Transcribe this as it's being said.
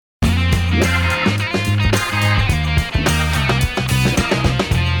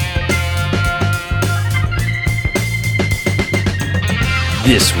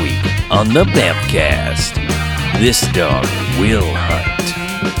This week on the Bamfcast, this dog will hunt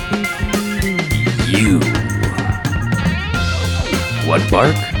you. What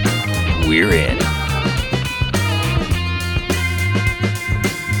bark? We're in.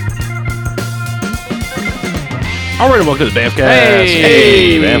 All right, welcome to the Bamfcast.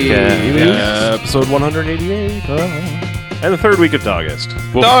 Hey, Bamfcast. Yeah, episode 188. And the third week of August.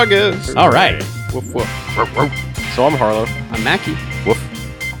 August. All right. Woof, woof. So I'm Harlow. I'm Mackie. Woof.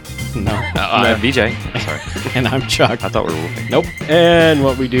 No. I'm VJ. Sorry. And I'm Chuck. I thought we were woofing. Nope. And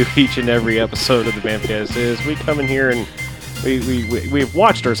what we do each and every episode of the Bamfcast is we come in here and we've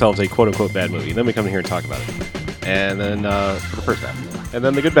watched ourselves a quote-unquote bad movie. And then we come in here and talk about it. And then for the first half. And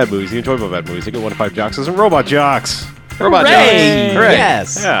then the good bad movies, the enjoyable bad movies. They get 1 to 5 jocks and robot jocks. Robot Hooray! Jocks. Hooray.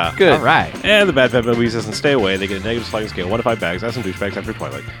 Yes. Yeah. Good. All right. And the bad movies doesn't stay away. They get a negative sliding scale, 1 to 5 bags. That's some douchebags after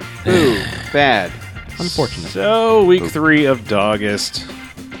Twilight. Ooh, bad. Unfortunate. So, week 3 of August.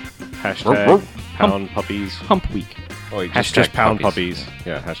 Hashtag pound puppies. Hump week. Oh, Hashtag just pound puppies. puppies.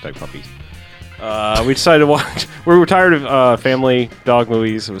 Yeah, hashtag puppies. We decided to watch. We were tired of family dog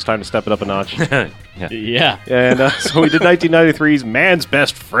movies. It was time to step it up a notch. Yeah. And so we did 1993's Man's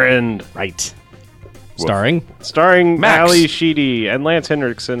Best Friend. Right. Starring Starring Max. Ali Sheedy and Lance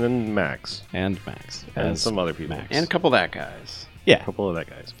Henriksen and Max. and Max. And As some other people. Max. And a couple of that guys. Yeah. A couple of that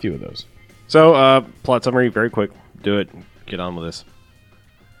guys. A few of those. So, plot summary, very quick. Do it. Get on with this.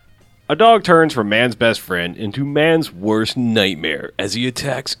 A dog turns from man's best friend into man's worst nightmare as he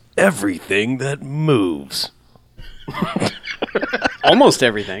attacks everything that moves. Almost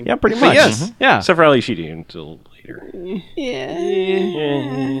everything. Yeah, pretty But much. yes. Mhm. Yeah. Except for Ali Sheedy until later.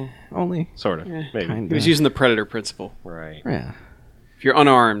 Only. Sort of. Maybe. Kind He was using the predator principle. Right. Yeah. If you're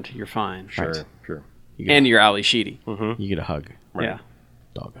unarmed, you're fine. Sure. Right. Sure. And you're Ali Sheedy. You get a hug. Yeah.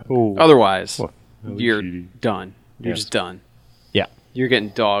 Dog hug. Otherwise, What? you're Sheedy. done. You're Yeah. just done. Yeah. You're getting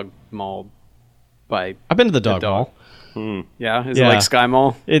dog mauled by... I've been to the dog dog. mall. Yeah? Is Yeah. it like Sky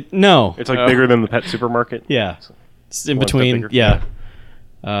Mall? No. It's like bigger than the pet supermarket. Yeah. It's in One step between. bigger.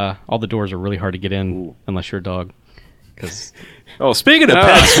 Yeah. All the doors are really hard to get in unless you're a dog. Because Oh, speaking of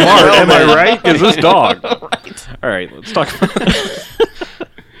pet smart, am I right? Because this dog. Right. All right, let's talk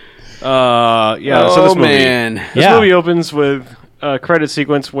about yeah, so this movie. man. This Yeah. movie opens with a credit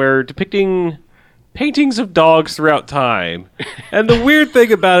sequence where depicting paintings of dogs throughout time. And the weird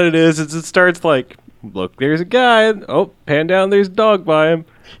thing about it is it starts like, look, there's a guy. Oh, pan down, there's a dog by him.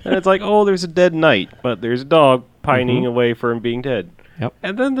 And it's like, oh, there's a dead knight, but there's a dog pining away for him being dead. Yep.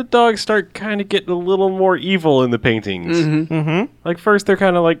 And then the dogs start kind of getting a little more evil in the paintings. Mm-hmm. Like, first they're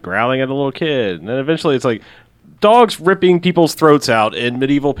kind of like growling at a little kid. And then eventually it's like dogs ripping people's throats out in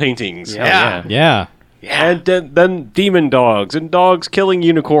medieval paintings. Yeah. Yeah. And then demon dogs and dogs killing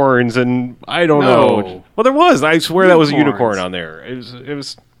unicorns and I don't No. know. Well, there was. I swear that was a Unicorns. unicorn on there. It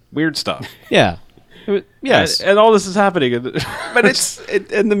was weird stuff. Yeah. Yes. And all this is happening. But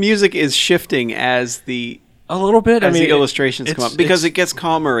and the music is shifting as the a little bit. as I mean, the illustrations come up because it gets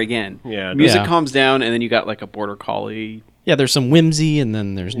calmer again. Yeah, music Yeah. calms down, and then you got like a border collie. Yeah, there's some whimsy, and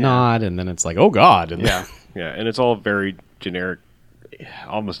then there's not, and then it's like, oh god, and Yeah, yeah, and it's all very generic,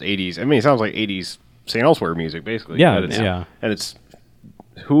 almost 80s. I mean, it sounds like 80s St. Elsewhere music, basically. Yeah, And it's, yeah. And it's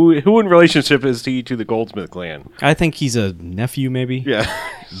who in relationship is he to the Goldsmith clan? I think he's a nephew, maybe. Yeah,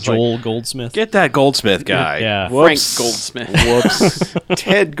 Joel Goldsmith. get that Goldsmith guy. Yeah. Frank Whoops. Goldsmith, Whoops.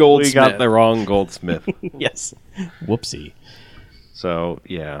 Ted Goldsmith. We got the wrong Goldsmith. Yes. Whoopsie. So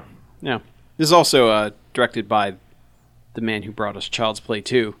yeah. Yeah, this is also directed by the man who brought us Child's Play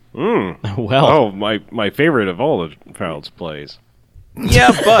 2. Well. Oh, my favorite of all the Child's Plays.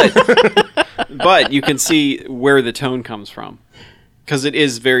 Yeah, but you can see where the tone comes from because it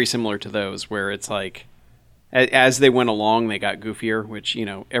is very similar to those where it's like as they went along they got goofier, which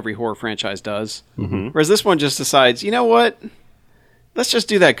every horror franchise does. Whereas this one just decides, you know what? Let's just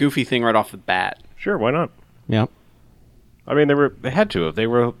do that goofy thing right off the bat. Sure, why not? Yeah. I mean, they had to. If they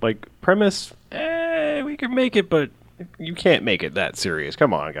were like premise, we could make it, but you can't make it that serious.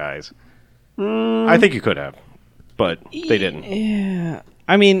 Come on, guys. I think you could have, but they didn't. Yeah.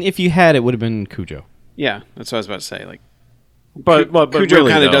 I mean, if you had, it would have been Cujo. Yeah, that's what I was about to say. Like But Cujo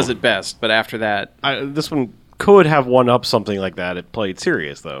really, kind of though, does it best, but after that, this one could have one up something like that. It played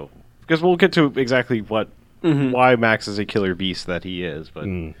serious though, because we'll get to exactly why Max is a killer beast that he is. But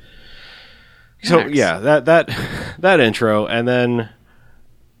so Max. yeah, that intro, and then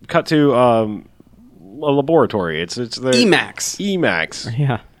cut to a laboratory. It's the Emax. Emax.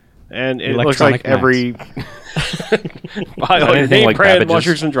 Yeah. And it looks like Electronic every Anything like brand Babbage's.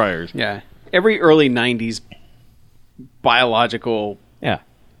 washers and dryers. Yeah, every early '90s biological Yeah.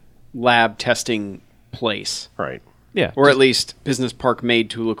 lab testing place. Right. Yeah. Or at least Business Park made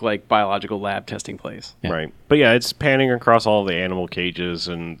to look like biological lab testing place. Yeah. Right. But yeah, it's panning across all the animal cages,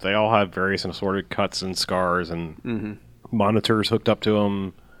 and they all have various assorted cuts and scars and monitors hooked up to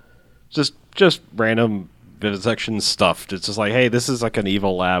them. Just random vivisection stuff. It's just like, hey, this is like an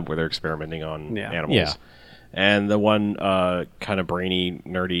evil lab where they're experimenting on animals. Yeah. And the one kind of brainy,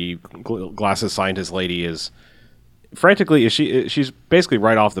 nerdy glasses scientist lady is frantically. She's basically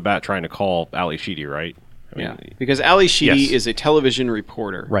right off the bat trying to call Ali Sheedy, right? I mean, Because Ali Sheedy Yes. is a television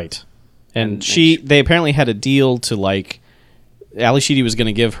reporter. Right. And they apparently had a deal to like, Ali Sheedy was going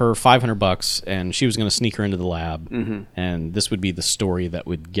to give her $500 and she was going to sneak her into the lab. And this would be the story that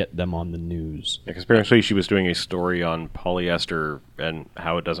would get them on the news. because apparently she was doing a story on polyester and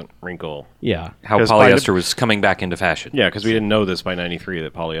how it doesn't wrinkle. Yeah. How 'Cause by the- polyester was coming back into fashion. Yeah, because we didn't know this by '93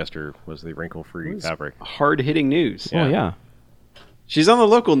 that polyester was the wrinkle-free fabric. Hard-hitting news. Oh, yeah. She's on the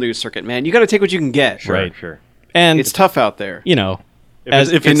local news circuit, man. You got to take what you can get. Right. Sure. And, It's tough out there. you know, If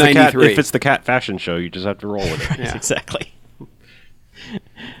in it's the cat, 93. if it's the cat fashion show, you just have to roll with it. Yeah. exactly.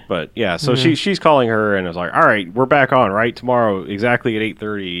 But yeah, so she's calling her and is like, "All right, we're back on right tomorrow exactly at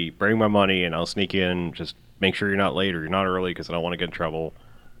 8:30. Bring my money and I'll sneak in. Just make sure you're not late or you're not early because I don't want to get in trouble."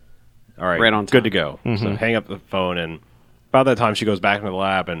 All right, Right on good time. to go. So hang up the phone, and about that time she goes back into the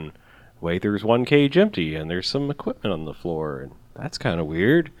lab and wait, there's one cage empty and there's some equipment on the floor, and that's kind of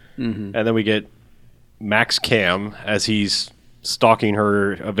weird. And then we get Max Cam as he's stalking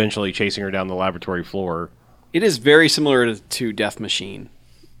her, eventually chasing her down the laboratory floor. It is very similar to Death Machine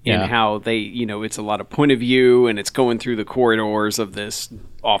in Yeah. how they, it's a lot of point of view and it's going through the corridors of this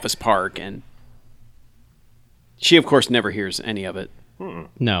office park. And she, of course, never hears any of it.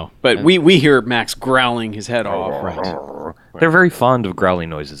 No. But we hear Max growling his head off. Right. They're very fond of growling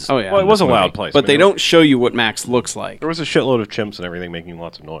noises. Oh, yeah. Well, it was a movie. loud place, But I they mean, don't show you what Max looks like. There was a shitload of chimps and everything making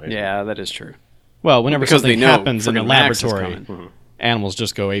lots of noise. Yeah, that is true. Well, whenever Because they something know happens in a friggin' Max is laboratory, coming. animals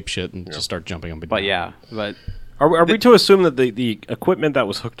just go apeshit and just start jumping up and down. But yeah, but Are we to assume that the equipment that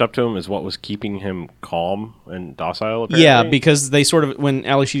was hooked up to him is what was keeping him calm and docile? Apparently? Yeah, because they sort of, when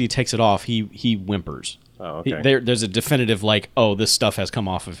Ali Sheedy takes it off, he whimpers. Oh, okay. There's a definitive like, oh, this stuff has come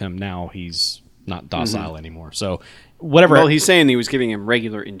off of him. Now he's not docile anymore. So whatever. well, he's saying he was giving him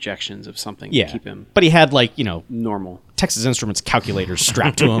regular injections of something yeah, to keep him but he had like normal. Texas Instruments calculators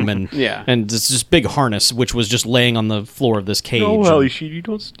strapped to him, and Yeah. and this big harness which was just laying on the floor of this cage. No, and- Ali Sheedy,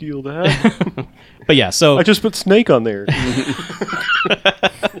 don't steal that. but yeah, so I just put Snake on there. I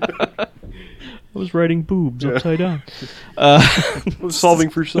was writing boobs upside down. I was solving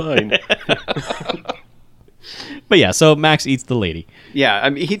for sign. But yeah, so Max eats the lady. Yeah, I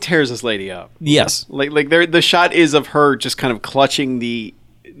mean, he tears this lady up. Yes. Like the shot is of her just kind of clutching the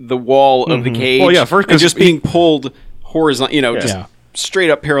wall of the cage. Well, yeah, first and 'cause just being pulled horizontal, just Yeah. straight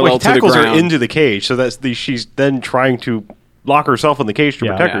up Well, parallel he to the tackles her ground. into the cage, so she's then trying to lock herself in the cage to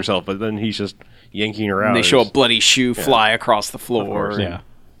Yeah. protect Yeah. herself, but then he's just yanking her out. and they show a It's- bloody shoe fly across the floor. course, and- Yeah.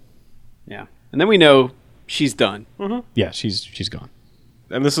 yeah. And then we know she's done. Yeah, she's gone.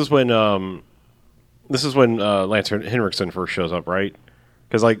 And this is when Lance Henriksen first shows up, right?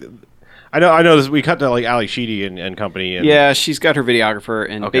 Because I know this. We cut to like Ali Sheedy and company. And, Yeah, she's got her videographer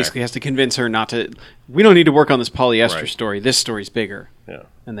and Okay. basically has to convince her not to. We don't need to work on this polyester Right. story. This story's bigger. yeah.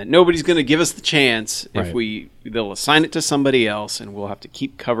 And that nobody's going to give us the chance if Right. they'll assign it to somebody else, and we'll have to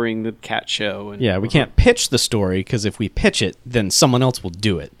keep covering the cat show. And Yeah, we can't pitch the story because if we pitch it, then someone else will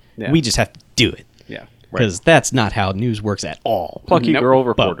do it. Yeah. We just have to do it yeah, because that's not how news works at all. Plucky Nope. girl But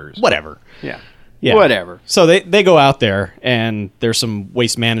reporters. whatever. yeah, Yeah. whatever. So they go out there and there's some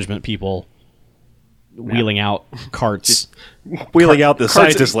waste management people wheeling out carts. Wheeling out the carts-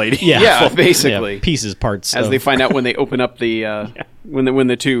 scientist lady. Yeah, basically. pieces, parts. As of- they find out when they open up the when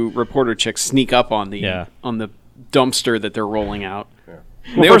the two reporter chicks sneak up on the Yeah. on the dumpster that they're rolling out. And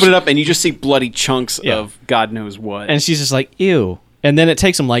they Well, first- open it up and you just see bloody chunks Yeah. of God knows what. and she's just like, ew. And then it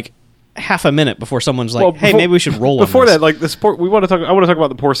takes them like half a minute before someone's like, Well, hey, before- maybe we should roll Before on this. that, like this poor, I want to talk about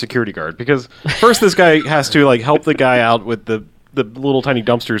the poor security guard because first this guy has to like help the guy out with the little tiny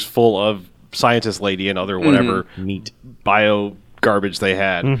dumpsters full of scientist lady and other whatever Neat bio garbage they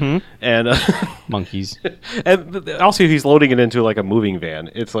had, and monkeys. and also he's loading it into like a moving van.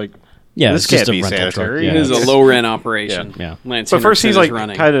 It's like Yeah, this it's just can't a be rental sanitary. truck. it is Yeah. a low rent operation. Yeah. Lance But first Henriksen he's is like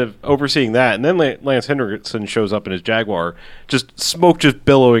running. kind of overseeing that, and then Lance Henriksen shows up in his Jaguar, just smoke just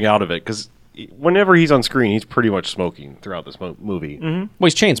billowing out of it because whenever he's on screen, he's pretty much smoking throughout this movie. Well,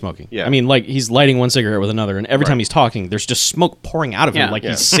 he's chain smoking. Yeah. I mean, like he's lighting one cigarette with another, and every time he's talking, there's just smoke pouring out of him, Yeah. like Yeah.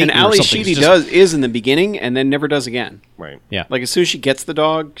 he's Satan And or Ali something. Sheedy It's just- is in the beginning and then never does again. Right. Yeah. Like as soon as she gets the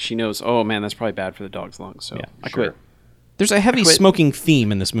dog, she knows, oh man, that's probably bad for the dog's lungs. So Yeah, I sure. quit. There's a heavy quit. smoking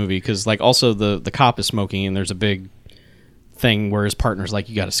theme in this movie because, like, also the cop is smoking, and there's a big thing where his partner's like,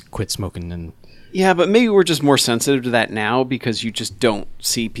 you got to quit smoking. And Yeah, but maybe we're just more sensitive to that now because you just don't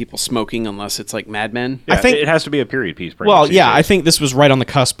see people smoking unless it's like Mad Men. Yeah, I think- it has to be a period piece. pretty well, much these yeah, I days. think this was right on the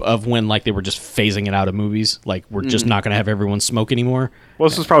cusp of when like they were just phasing it out of movies. Like we're just not going to have everyone smoke anymore. Well,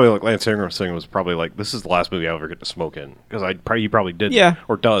 this is probably like Lance Henriksen was probably like, this is the last movie I ever get to smoke in because he probably did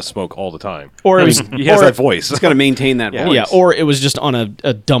or does smoke all the time. Or it I was- mean, he has or- that voice. It's got to maintain that voice. Yeah, or it was just on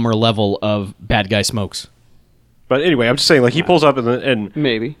a dumber level of bad guy smokes. But anyway, I'm just saying, like, he pulls up and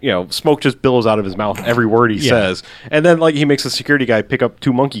Maybe. you know, smoke just billows out of his mouth every word he says, and then like he makes the security guy pick up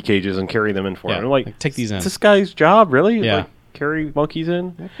 2 monkey cages and carry them in for Yeah, him. I'm like, take these in. Is this guy's job really? Yeah. Like, carry monkeys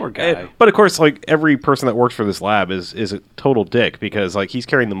in. That poor guy. But of course, like every person that works for this lab is a total dick because like he's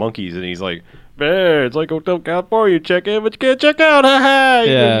carrying the monkeys and he's like, man, it's like Hotel California, check in, but you can't check out. Ha ha.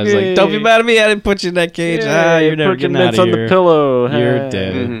 Yeah, it's like, don't be mad at me. I didn't put you in that cage. You're never getting out of on here. the pillow. You're ha.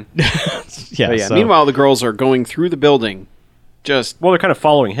 dead. yeah. But yeah. so- Meanwhile, the girls are going through the building. Just Well, they're kind of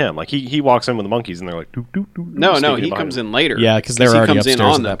following him. Like he walks in with the monkeys and they're like, doo, doo, doo, doo, no, sneaking he behind comes him. in later. Yeah, 'cause they're he already comes in upstairs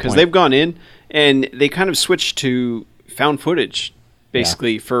on at them that because point. they've gone in and they kind of switched to found footage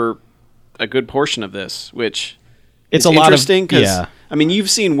basically for a good portion of this, which It's is a lot of- interesting because yeah. I mean you've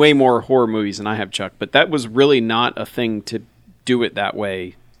seen way more horror movies than I have, Chuck, but that was really not a thing to do it that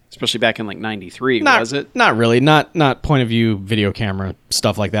way, especially back in like '93, was it? Not really. Not point of view video camera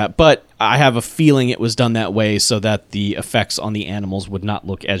stuff like that. But I have a feeling it was done that way so that the effects on the animals would not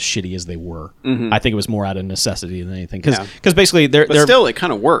look as shitty as they were. I think it was more out of necessity than anything. Because basically But they're still, it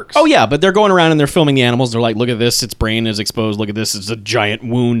kind of works. Oh yeah, but they're going around and they're filming the animals. They're like, look at this, its brain is exposed. Look at this, it's a giant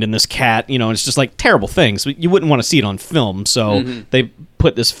wound in this cat. You know, and it's just like terrible things. You wouldn't want to see it on film, so they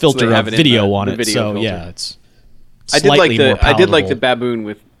put this filter have of it in video the- on the it. video So filter. yeah, it's I did like slightly more the palatable. baboon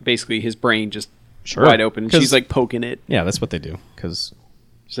with basically his brain just Sure. wide open. 'Cause- She's like poking it. Yeah, that's what they do. Because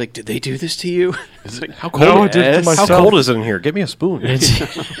She's like, "Did they do this to you?" It's like, "How No, I did it to Yes. myself. How cold is it in here? Give me a spoon. It's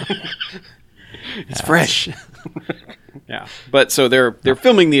fresh." Yeah, but so they're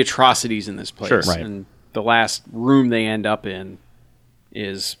filming the atrocities in this place, Sure. Right. and the last room they end up in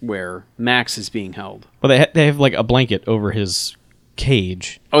is where Max is being held. well, they have like a blanket over his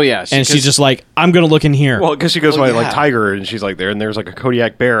cage, Oh yeah, and she's just like, I'm gonna look in here. Well, because she goes Well, by like yeah. tiger, and she's like there, and there's like a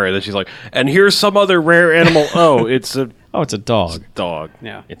Kodiak bear, and then she's like, and here's some other rare animal. Oh, it's a oh, it's a dog. dog.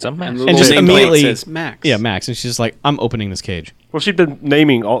 yeah, It's a Max. the And little just nameplate immediately says Max. Yeah, Max, and she's just like, I'm opening this cage Well, she'd been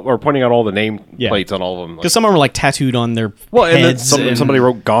naming or pointing out all the name Yeah. plates on all of them. because some of them were like tattooed on their well, and then heads. and- somebody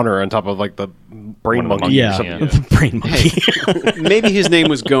wrote Goner on top of like the brain One of the monkey. yeah, or something. the brain monkey. Maybe his name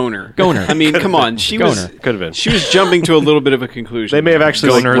was Goner. Goner. I mean, come on, she was Goner. Could have been. she was jumping to a little bit of a conclusion. They may have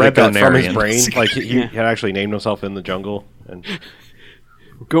actually like, Goner the read that from his Gonarian. brain. Like he had actually named himself in the jungle. And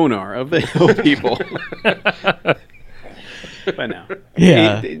Gonar of the Hill People. But no.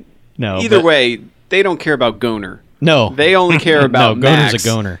 Yeah. It- No, Either but- way, they don't care about Goner. no, They only care about no. Goner's Max, a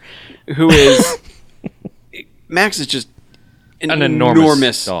goner. who is Max is just an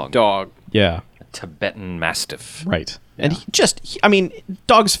enormous dog. dog. Yeah, Tibetan Mastiff. right. And I mean,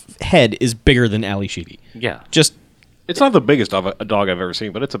 dog's head is bigger than Ali Sheedy. Yeah. Just, it's not the biggest of a dog I've ever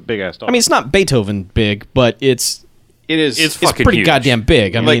seen, but it's a big ass dog. I mean, it's not Beethoven big, but it's It is. It's it's fucking pretty huge. goddamn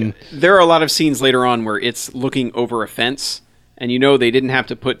big. I like mean, there are a lot of scenes later on where it's looking over a fence, and you know they didn't have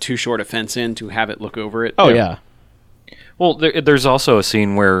to put too short a fence in to have it look over it. oh yeah. Well, there's also a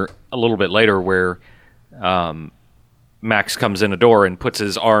scene where a little bit later where Max comes in a door and puts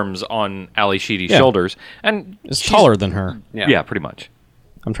his arms on Ali Sheedy's Yeah. shoulders, and It's she's- taller than her. Yeah. Pretty much.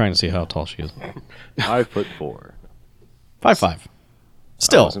 I'm trying to see how tall she is. 5'4". 5'5". I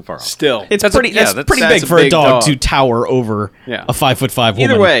Still, wasn't far off. Still, it's That's a- pretty. yeah, That's that's- pretty that's big a for a big dog, dog. to tower over Yeah. a 5'5"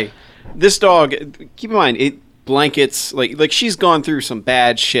 woman. either way, this dog. Keep in mind, it blankets like she's gone through some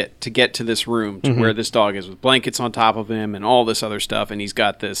bad shit to get to this room to where this dog is, with blankets on top of him and all this other stuff, and he's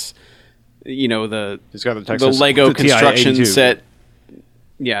got this, you know, He's got the Texas Lego the TI-82. construction set.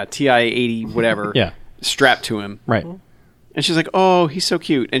 Yeah, TI-80 whatever. Yeah. strapped to him. right. And she's like, "Oh, he's so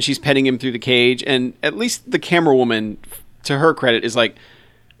cute," and she's petting him through the cage. And at least the camera woman, to her credit, is like,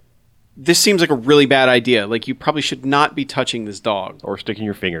 "This seems like a really bad idea. Like, you probably should not be touching this dog." Or sticking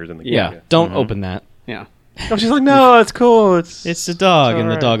your fingers in the Yeah. Don't open that. Yeah, No, she's like, no, it's cool. It's It's a dog, and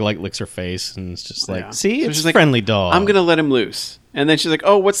the alright. dog like licks her face, and it's just like, Yeah. see, So it's she's a like, friendly dog. I'm gonna let him loose. And then she's like,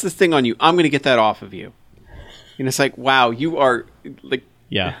 "Oh, what's this thing on you? I'm gonna get that off of you." And it's like, wow, you are like,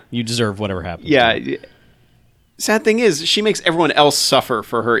 Yeah, you deserve whatever happens. yeah. Sad thing is, she makes everyone else suffer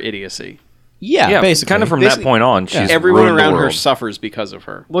for her idiocy. yeah, basically. kind of from that Basically, point on, she's Everyone ruined the around her world. suffers because of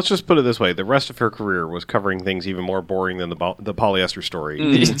her. Let's just put it this way: the rest of her career was covering things even more boring than the polyester story.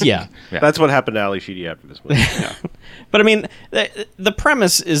 yeah. That's what happened to Ali Sheedy after this movie. But I mean, the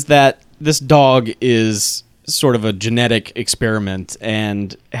premise is that this dog is sort of a genetic experiment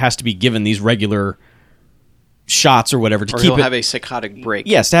and has to be given these regular shots or whatever to Or keep he'll it. have a psychotic break.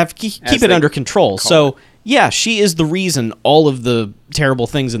 Yes, to have keep it they under control. So yeah, she is the reason all of the terrible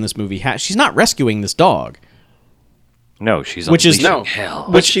things in this movie. She's not rescuing this dog. No, she's Which is- unleashing No, hell.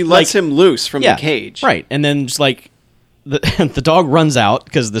 but she lets him loose from the cage. Right. And then just like the the dog runs out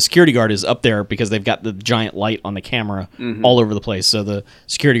because the security guard is up there because they've got the giant light on the camera all over the place. So the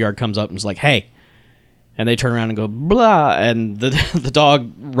security guard comes up and is like, "Hey." And they turn around and go blah, and the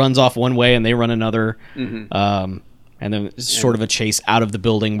dog runs off one way and they run another. And then it's sort of a chase out of the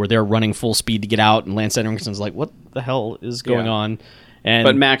building where they're running full speed to get out, and Lance Henriksen's like, "What the hell is going on?" And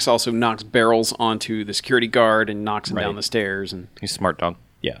But Max also knocks barrels onto the security guard and knocks him down the stairs. And He's a smart dog.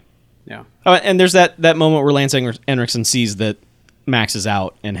 yeah. yeah, Oh, and there's that moment where Lance Henriksen sees that Max is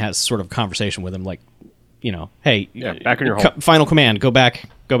out and has sort of conversation with him, like, you know, hey, back in your hole. final command, go back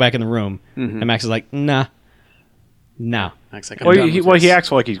in the room. And Max is like, nah. Max like, Well, I'm done with he this.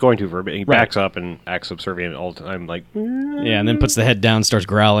 acts like he's going to for a bit. He Right. backs up and acts subservient all the time. Like, Yeah, and then puts the head down, starts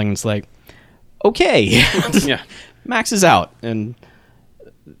growling, and it's like, okay. Yeah. Max is out, and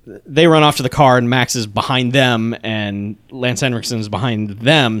they run off to the car, and Max is behind them, and Lance Henriksen's behind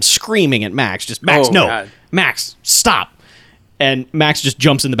them, screaming at Max, just, Max, Oh, no, God. Max, stop. And Max just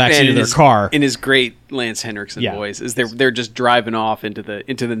jumps in the backseat And of their car. in his great Lance Henriksen Yeah. voice, is they're just driving off into the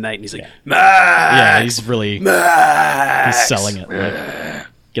night, and he's like, Yeah, he's really he's selling it. Like,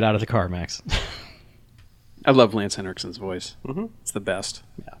 get out of the car, Max. I love Lance Henriksen's voice. It's the best.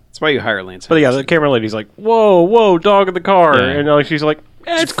 Yeah, that's why you hire Lance. but yeah, Henriksen. the camera lady's like, "Whoa, dog in the car," Yeah. and she's like,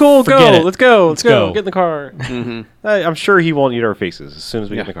 "It's cool, forget go, it. let's go, Let's go. get in the car." I'm sure he won't eat our faces as soon as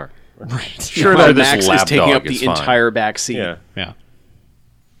we get in the car. Sure, Well, that this Max is lap taking dog up is the fine. entire back seat. Yeah. Yeah.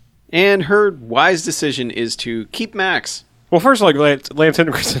 And her wise decision is to keep Max. Well, first, like Lance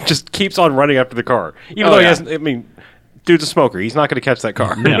Henriksen just keeps on running after the car, even Oh, though he yeah. hasn't. I mean, dude's a smoker. He's not going to catch that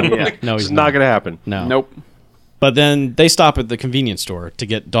car. No, Yeah. no, it's he's not going to happen. No. Nope. But then they stop at the convenience store to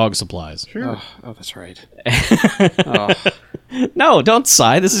get dog supplies. Oh, that's right. No, don't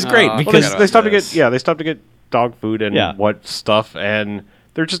sigh. This is great Oh, Well, because they stopped to this. get they stopped to get dog food and Yeah. what stuff, and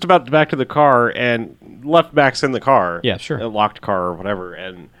they're just about back to the car and left Max in the car. Yeah, sure. a locked car or whatever,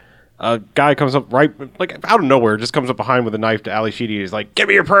 and a guy comes up right like out of nowhere, just comes up behind with a knife to Ali Sheedy. He's like, "Give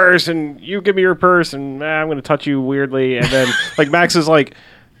me your purse," and you give me your purse, and I'm going to touch you weirdly, and then like Max is like,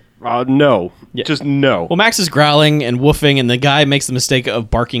 "No, just no." well, Max is growling and woofing, and the guy makes the mistake of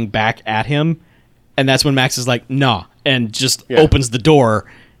barking back at him, and that's when Max is like, "Nah," and just opens the door,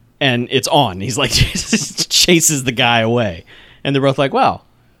 and it's on. He's like chases the guy away, and they're both like, "Wow,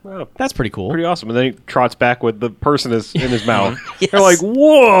 Well, that's pretty cool." pretty awesome. And then he trots back with the person in his mouth. Yes. They're like,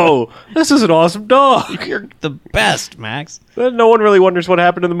 "Whoa, this is an awesome dog." You're the best, Max. Then no one really wonders what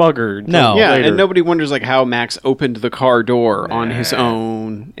happened to the mugger. until No. Yeah, later. and nobody wonders like how Max opened the car door on his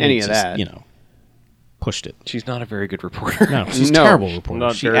own. Any He of just, that. you know, pushed it. She's not a very good reporter. No, she's a No, terrible reporter.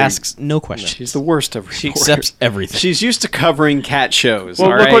 not She very- asks no questions. She's the worst of She reporters. accepts everything. She's used to covering cat shows.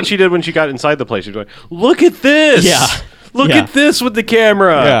 Well, all look right? what she did when she got inside the place. She was like, "Look at this! Yeah. Look Yeah. at this with the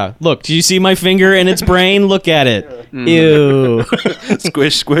camera! Yeah. Look, do you see my finger in its brain? Look at it. Ew.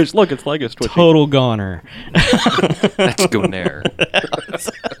 Squish, squish. Look, it's like a twitching." Total goner. Let's go there.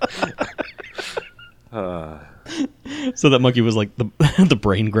 So that monkey was like the the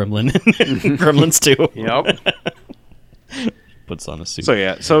brain gremlin. Gremlins too. Yep. Puts on a suit.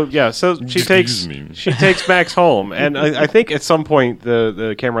 So she takes Max home, and I think at some point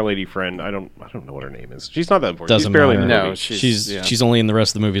the camera lady friend, I don't know what her name is. She's not that important. Doesn't she's barely matter. in the No, movie. she's only in the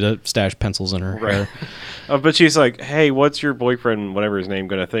rest of the movie to stash pencils in her hair. But she's like, "Hey, what's your boyfriend, whatever his name,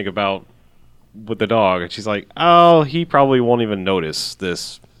 going to think about with the dog?" And she's like, "Oh, he probably won't even notice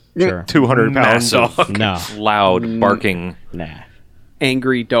this Sure. 200-pound Massive. dog." No. Loud, barking, Nah.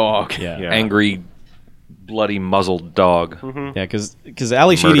 Angry dog. Yeah. Yeah. angry, bloody, muzzled dog. Yeah, because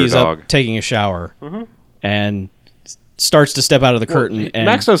Ali Sheedy Murder is dog. up taking a shower and starts to step out of the curtain. And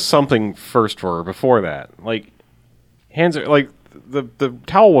Max does something first for her before that. Like, hands are like the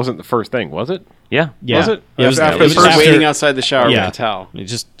towel wasn't the first thing, was it? Yeah. yeah, Was it? It was, After it the was Just first- waiting outside the shower Yeah. with a towel.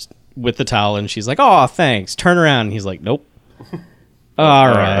 just with the towel, and she's like, "Oh, thanks." Turn around, and he's like, "Nope." All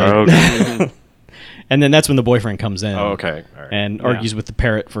right. Okay. And then that's when the boyfriend comes in. Oh, okay. All right. And argues with the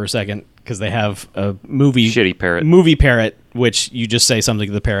parrot for a second because they have a movie Shitty parrot. movie parrot, which you just say something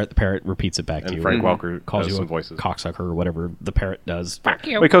to the parrot repeats it back to And you. Frank Welker calls does you some a voices. cocksucker or whatever the parrot does.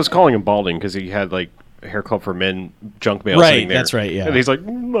 Because calling him balding because he had like a hair club for men junk mail Right, sitting there. that's right, yeah. And he's like,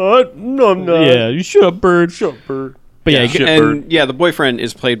 no, I'm not. Yeah, you shut up, bird. Shut up, bird. But yeah, And yeah, the boyfriend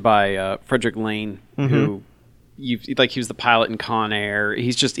is played by Frederick Lane, who he was the pilot in Con Air.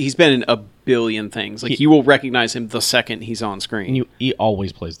 He's been in a billion things. Like you will recognize him the second he's on screen. And he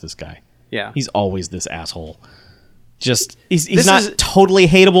always plays this guy. Yeah. He's always this asshole. Just he's not totally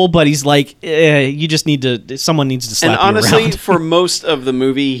hateable, but he's like someone needs to slap and honestly, you around. for most of the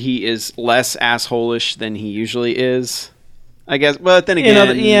movie, he is less asshole-ish than he usually is. I guess, but then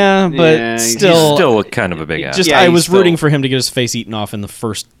again, but still, He's still kind of a big ass. just I was rooting for him to get his face eaten off in the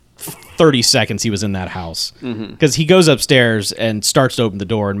first 30 seconds he was in that house, because he goes upstairs and starts to open the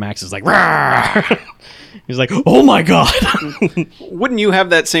door, and Max is like, "Rawr!" He's like, "Oh my god!" Wouldn't you have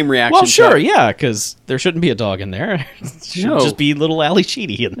that same reaction? Well, sure, Chuck? yeah, because there shouldn't be a dog in there. It should just be little Ali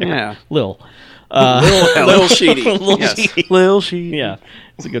Sheedy in there. Yeah. Lil Sheedy. Yes. Sheedy. Lil Sheedy. Yeah,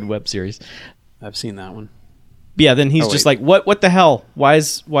 it's a good web series. I've seen that one. But yeah, then he's just like, "What the hell? Why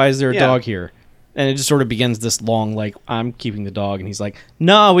is there a Yeah. dog here?" And it just sort of begins this long, like, I'm keeping the dog, and he's like,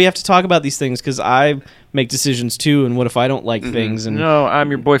 "No, we have to talk about these things because I make decisions too, and what if I don't like things?" And No, I'm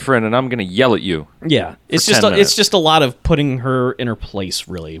your boyfriend, and I'm going to yell at you. yeah, it's For just 10 minutes. it's just a lot of putting her in her place,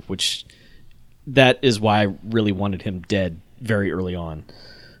 really, which that is why I really wanted him dead very early on.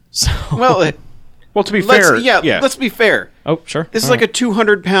 So Well, Well, to be fair, let's be fair. oh sure, This is like a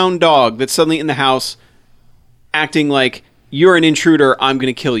 200-pound dog that's suddenly in the house acting like you're an intruder, I'm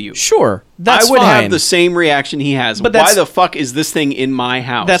going to kill you. sure. That's I would fine. have the same reaction he has. But Why that's- the fuck is this thing in my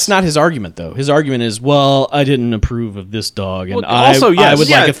house? That's not his argument, though. His argument is, well, I didn't approve of this dog, and Well, also, I yes. would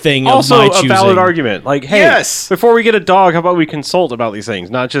Yeah, like a thing also of my a choosing. valid argument. Like, hey, Yes. before we get a dog, how about we consult about these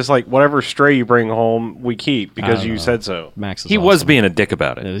things? Not just like whatever stray you bring home, we keep because you said so. Max is He was awesome. being a dick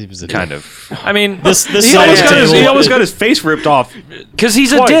about it. He was a kind dick. of. I mean, This He side almost, of the got his, table- he almost got his face ripped off. because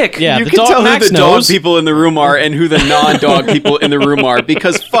he's a Twice. dick. Yeah, You the can dog tell Max who the dog knows. people in the room are and who the non-dog people in the room are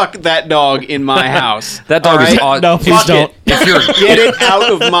because fuck that dog in my house. That dog All is right? odd. No, please Fuck don't. it. Get it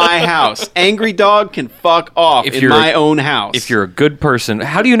out of my house. Angry dog can fuck off If in you're- my own house. If you're a good person,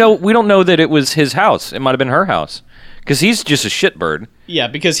 how do you know? We don't know that it was his house. It might have been her house. Because he's just a shitbird. Yeah,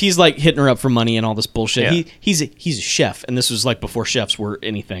 because he's like hitting her up for money and all this bullshit. Yeah. He's a chef, and this was like before chefs were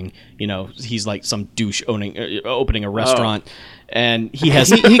anything. You know, he's like some douche opening a restaurant, and he has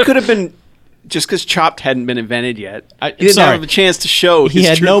he could have been just because Chopped hadn't been invented yet. He didn't sorry. have a chance to show. he his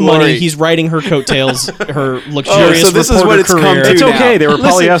had true no glory. money. He's riding her coattails, her luxurious so this is reporter what it's come career. to It's now. okay. They were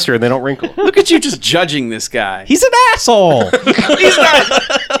Listen. polyester and they don't wrinkle. Look at you just judging this guy. He's an asshole. He's not.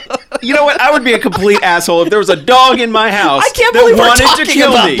 You know what? I would be a complete asshole if there was a dog in my house. I can't that believe we're wanted talking to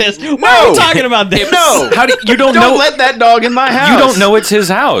kill about me. this. No. Why are we talking about this? No. How do you don't Don't know? let that dog in my house. You don't know it's his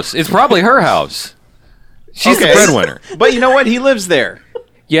house. It's probably her house. She's the Okay. breadwinner. But you know what? He lives there.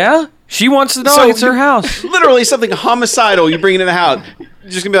 Yeah, she wants the dog. So it's her house. Literally something homicidal you bring into the house. You're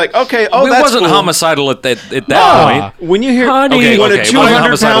just gonna be like, okay, oh, it that's wasn't cool. homicidal at that Ah. point. When you hear Honey. Okay, when okay, a it wasn't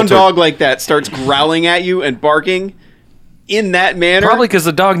homicidal 200-pound to- dog like that starts growling at you and barking in that manner, Probably because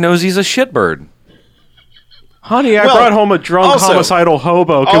the dog knows he's a shitbird. Honey, I Well, brought home a drunk also- homicidal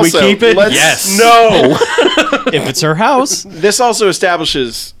hobo. Can we also, keep it? let's- Yes. No. If it's her house, this also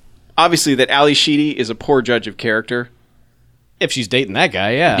establishes obviously that Ali Sheedy is a poor judge of character. if she's dating that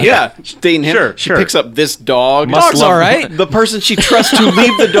guy, yeah. Yeah, she's dating him. Sure, she sure. picks up this dog. Dog's all right. The person she trusts to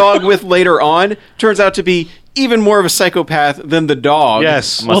leave the dog with later on turns out to be even more of a psychopath than the dog.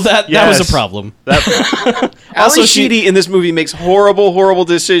 Yes. Well, that was Yes. a problem. Ali Also, she- Sheedy in this movie makes horrible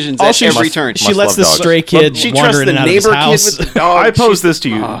decisions at Also, every must- turn. She Must lets love this dogs. stray kid She wander trusts in the and out of his neighbor kid house. with the dog. I pose this to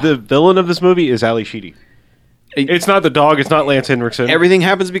you. The villain of this movie is Ali Sheedy. It's not the dog. It's not Lance Henriksen. Everything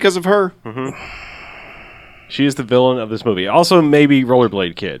happens because of her. She is the villain of this movie. Also, maybe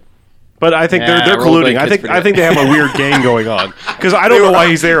Rollerblade Kid. But I think Yeah, they're colluding. Rollerblade I Kid's think pretty I think they have a weird gang going on because I don't know why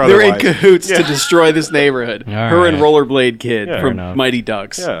he's there. They're in Otherwise, cahoots to destroy this neighborhood. All Her and right. Rollerblade Kid Yeah. Fair from enough. Mighty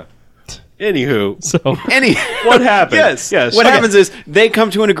Ducks. yeah. Anywho, So Any what happened? Yes. Yes. What Okay. happens is they come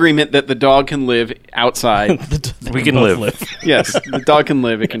to an agreement that the dog can live outside. We can live. Yes, the dog can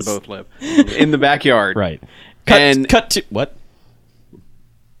live. It can both live in the backyard. Right. And- Cut to what?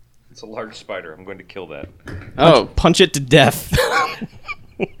 It's a large spider. I'm going to kill that. Oh, Punch it to death.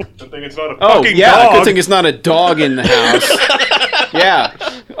 Good thing it's not a oh, fucking yeah. dog. Good thing it's not a dog in the house. Yeah.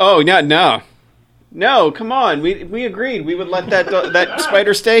 Oh, no. Come on. We agreed we would let that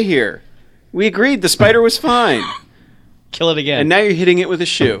spider stay here. We agreed the spider was fine, Kill it again. and now you're hitting it with a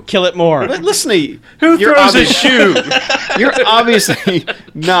shoe. Kill it more. Listen to you. Who You're throws a obvious- shoe? You're obviously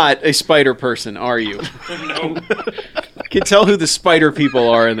not a spider person, are you? No. Can tell who the spider people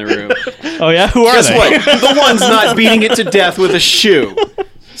are in the room. Oh yeah, who are Guess they? what? The one's not beating it to death with a shoe.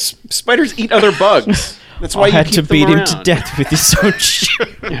 Spiders eat other bugs. That's why I you had keep to them beat him around. to death with his own shoe.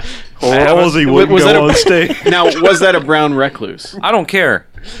 Halsey wouldn't was that go a- on stage. Now, was that a brown recluse? I don't care.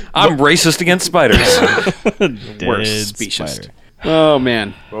 I'm racist against spiders. Worst species. Oh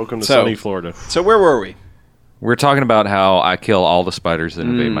man. Welcome to So- sunny Florida. So where were we? We're talking about how I kill all the spiders that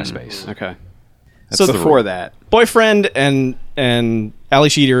invade my space. Okay. So So before that, Boyfriend and Ali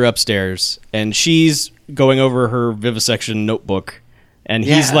Sheedy are upstairs, and she's going over her vivisection notebook, and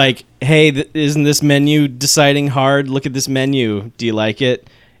he's Yeah. like, "Hey, isn't this menu deciding hard? Look at this menu. Do you like it?"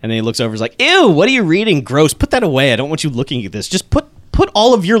 And then he looks over, he's like, "Ew, what are you reading? Gross. Put that away. I don't want you looking at this. Just put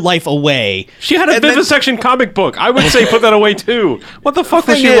all of your life away." She had a And then- vivisection comic book. I would say put that away too. What the fuck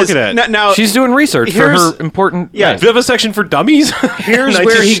was thing she is, looking at? now She's doing research for here's- her important. Yeah, Vivisection for dummies. here's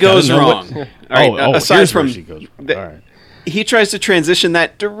where he goes know wrong. what- All right, aside here's where from she goes. the- All right. he tries to transition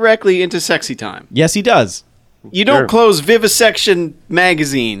that directly into sexy time. Yes, he does. You don't Sure. close Vivisection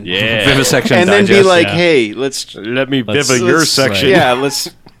magazine Yeah. Vivisection and then be Digest, like, yeah. "Hey, let's Let me Let's- viva your let's- section Yeah, let's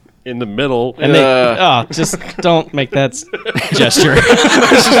in the middle. And they, Uh. just don't make that gesture.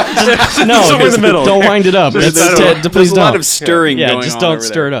 No, Somewhere in the middle. Don't wind it up. there's, That's, there's please a don't. lot of stirring Yeah, going just on don't over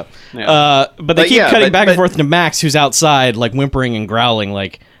stir there. it up. Yeah. But they But keep yeah, cutting but- back and but- forth to Max, who's outside, like whimpering and growling,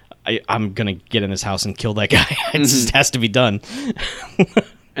 like, I'm gonna get in this house and kill that guy. It just has to be done.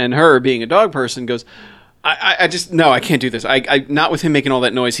 And her, being a dog person, goes, I just no, I can't do this. I not with him making all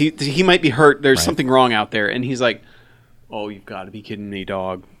that noise. He might be hurt. There's something wrong out there. And he's like, "Oh, you've got to be kidding me,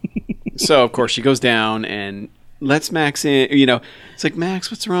 dog." So of course she goes down and lets Max in. You know, it's like,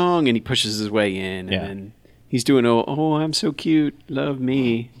 "Max, what's wrong?" And he pushes his way in. Yeah. And then he's doing, "Oh, I'm so cute. Love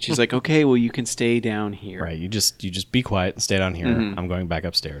me." She's like, "Okay, well, you can stay down here." Right? You just be quiet and stay down here. I'm going back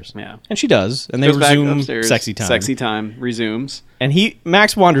upstairs. Yeah. And she does, and they Goes back resume upstairs. sexy time. Sexy time resumes. And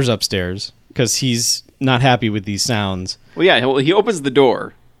Max wanders upstairs because he's not happy with these sounds. Well, yeah. Well, he opens the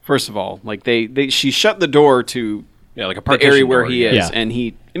door. First of all, like she shut the door to Yeah, like a the partition area where door, he yeah. is, Yeah. and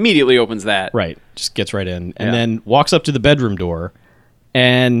he immediately opens that. Right. Just gets right in. And Yeah. then walks up to the bedroom door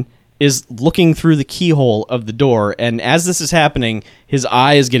and is looking through the keyhole of the door. And as this is happening, his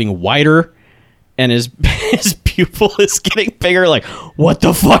eye is getting wider and his pupil is getting bigger. Like, what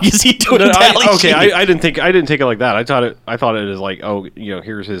the fuck is he doing? No, to Ali okay, Sheedy? I didn't take it like that. I thought it as like, oh, you know,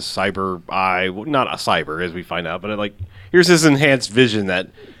 here's his cyber eye, well, not a cyber as we find out, but here's his enhanced vision that.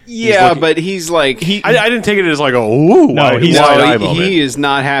 Yeah, looking- but he's like I didn't take it as like, oh, No, wide, he's- wide eye no, moment. he is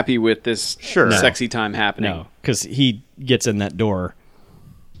not happy with this Sure. No. sexy time happening. No, because he gets in that door.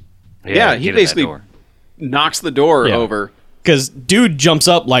 Yeah, he get in that basically door. knocks the door Yeah. over. Because dude jumps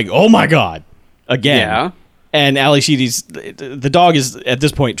up like, oh my God, again. Yeah. And Ali Sheedy's, the dog is at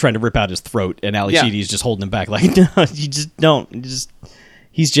this point trying to rip out his throat, and Ali Yeah. Sheedy's just holding him back, like, no, you just don't.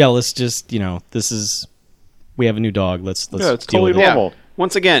 He's jealous. Just, we have a new dog. Let's Yeah, it's deal totally with it. normal. Yeah.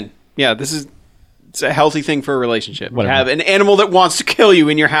 Once again, yeah, it's a healthy thing for a relationship. Whatever. Have an animal that wants to kill you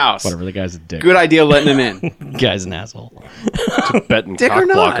in your house. Whatever, the guy's a dick. Good idea letting him in. The guy's an asshole. Tibetan Dick or cock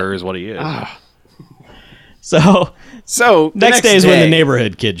not. blocker is what he is. So So the next day is when the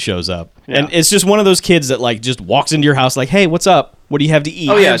neighborhood kid shows up, and it's just one of those kids that like just walks into your house like, hey, what's up? What do you have to eat?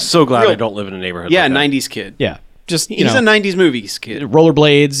 Oh, yeah. I'm so glad Real- I don't live in a neighborhood. Yeah, like that. 90s kid. yeah. Just He's a 90s movies kid.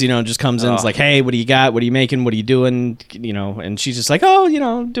 rollerblades, just comes in. It's Oh. like, hey, what do you got? What are you making? What are you doing? And she's just like, oh,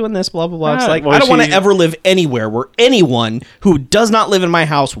 doing this, blah blah blah. It's Ah, like, well, I don't want to she- ever live anywhere where anyone who does not live in my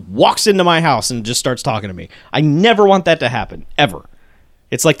house walks into my house and just starts talking to me. I never want that to happen ever.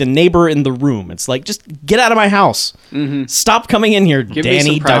 It's like the neighbor in the room. It's like, just get out of my house. Stop coming in here, me Danny,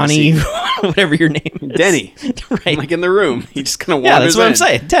 some privacy. Donnie, whatever your name is. Denny. Right. Like in the room. He just kind of Yeah, wanders that's what I'm in.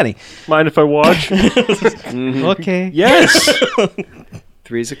 saying. Danny. Mind if I watch? Okay. Yes.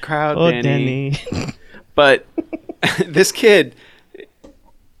 Three's a crowd, Oh, Danny. Danny. But this kid,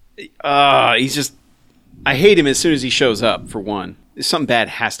 he's just. I hate him as soon as he shows up. For one, something bad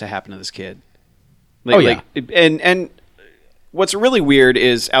has to happen to this kid. Like, Oh, yeah. and what's really weird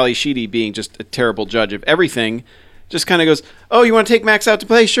is Ali Sheedy, being just a terrible judge of everything, just kind of goes, "Oh, you want to take Max out to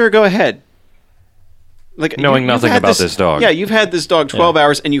play? Sure, go ahead." Like Knowing you've nothing had about this dog. Yeah, you've had this dog 12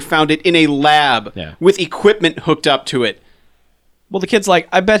 hours, and you found it in a lab Yeah. with equipment hooked up to it. Well, the kid's like,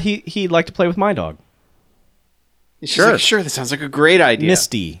 I bet he'd like to play with my dog. She's like, sure, that sounds like a great idea.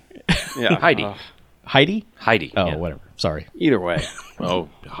 Misty. Yeah. Heidi. Ugh. Heidi? Heidi. Oh, yeah. whatever. Sorry. Either way. Oh,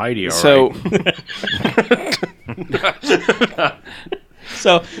 Heidi. All So right.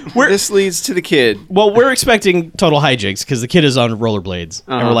 So we're this leads to the kid. we're expecting total hijinks because the kid is on rollerblades,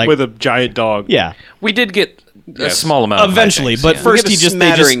 and we're like, with a giant dog. yeah, We did get a Yes. small amount. eventually. of But hijinks, first We he get a just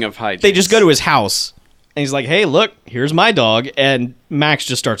smattering of hijinks. they just go to his house, and he's like, hey, look, here's my dog, and Max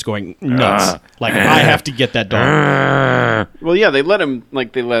just starts going nuts, like I have to get that dog. Well, yeah, they let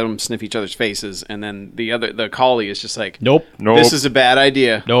him sniff each other's faces, and then the collie is just like, Nope, Nope. this is a bad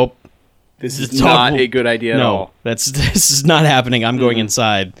idea. nope. this is The dog not a good idea at all. this is not happening. I'm going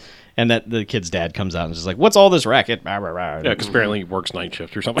inside. And that the kid's dad comes out and is just like, what's all this racket? Bah, bah, bah. Yeah, because apparently he works night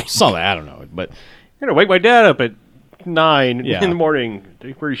shift or something. Something, I don't know. But You're gonna wake my dad up at 9 Yeah. in the morning,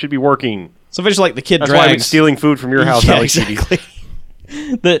 where he should be working. so eventually, like, the kid That's why I've been drags... stealing food from your house, Yeah, Ali Sheedy. exactly.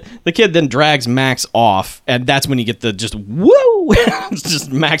 The kid then drags Max off, and that's when you get the just, whoa! It's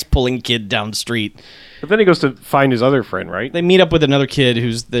just Max pulling kid down the street. But then he goes to find his other friend, right? They meet up with another kid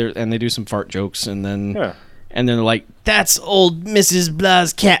who's there, and they do some fart jokes, and then... Yeah. And then they're like, that's old Mrs.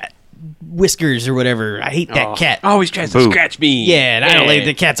 Blah's cat, Whiskers or whatever. I hate that cat. Always tries Boo. to scratch me. Yeah, and I don't like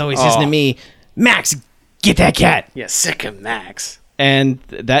the cat's always listening to me. Max, get that cat. Yeah, sick of Max. And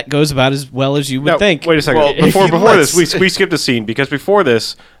that goes about as well as you would No, think. wait a second. Well, before if you this, we skipped a scene because before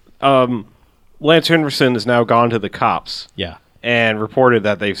this, Lance Henderson has now gone to the cops Yeah. and reported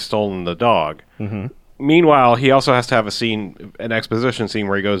that they've stolen the dog. Mm-hmm. Meanwhile, he also has to have an exposition scene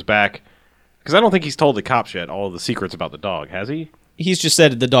where he goes back, because I don't think he's told the cops yet all of the secrets about the dog, has he? He's just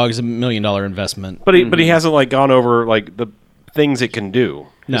said the dog is $1 million investment. But he hasn't like gone over like the things it can do.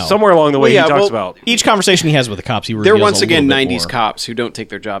 No. Somewhere along the way, Well, yeah, he talks well, about. Each conversation he has with the cops, he They're reveals once a again little bit 90s more. cops who don't take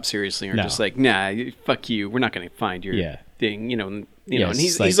their job seriously and are No. just like, nah, fuck you. We're not going to find your Yeah. thing. You know, and Yes,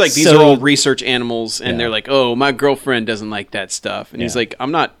 he's like, like, these so- are all research animals. And Yeah. they're like, oh, my girlfriend doesn't like that stuff. And he's Yeah. like,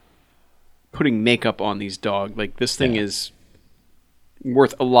 I'm not putting makeup on these dogs. Like, this thing Yeah. is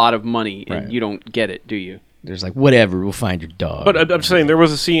worth a lot of money and Right. you don't get it, do you? There's like, whatever, we'll find your dog. But I'm just saying, there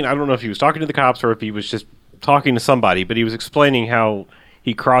was a scene. I don't know if he was talking to the cops or if he was just talking to somebody, but he was explaining how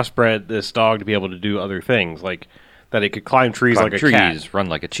he crossbred this dog to be able to do other things, like that it could climb trees Climb like a trees, cat. run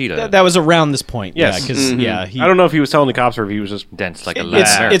like a cheetah. that was around this point. Yes. Yeah, because, yeah, he... I don't know if he was telling the cops or if he was just. Dense like a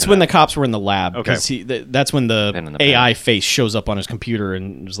It's, lab. it's when the cops were in the lab Okay. because that's when the Pen in the AI face shows up on his computer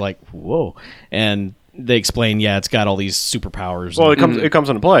and was like, "Whoa!" And they explain, yeah, it's got all these superpowers. Well, and- it comes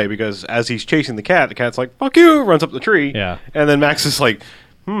into play because as he's chasing the cat's like, "Fuck you!" runs up the tree. Yeah. And then Max is like,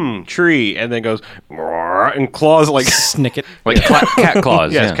 tree, and then goes and claws like. snick it. like cat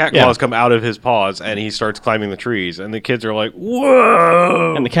claws. Yes, yeah. cat Yeah. claws come out of his paws, and he starts climbing the trees, and the kids are like,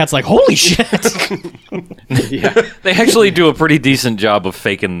 "Whoa!" And the cat's like, "Holy shit!" They actually do a pretty decent job of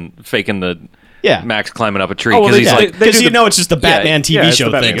faking the Yeah. Max climbing up a tree Oh, well, because they- he's yeah, like they Because do you the- know it's just the Batman TV it's show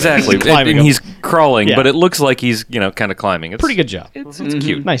the Batman. thing. exactly, He's climbing and up. he's crawling, Yeah. but it looks like he's kind of climbing. It's pretty good job. It's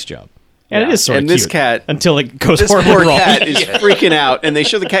cute. Nice job. And Yeah. it is sort of And this cute cat- until it goes This horribly poor wrong. cat is freaking out. And they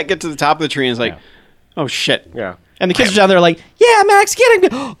show the cat get to the top of the tree and it's like, oh, shit. Yeah. And the kids are down there like, "Yeah, Max, get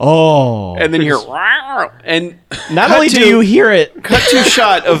him!" Oh, And then you hear, "Rawr." And not cut only to- do you hear it, cut to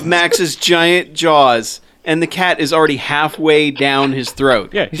shot of Max's giant jaws, and the cat is already halfway down his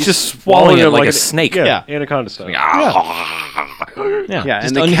throat. Yeah, He's just swallowing it like a an- snake. Yeah, Yeah. anaconda style. yeah, Yeah, just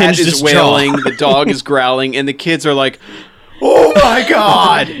and the cat unhinged is his jaw. wailing, the dog is growling, and the kids are like, "Oh my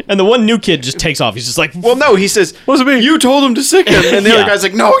god!" And the one new kid just takes off. He's just like, Well, no, he says, Wasn't me. "You told him to sick him," and the Yeah. other guy's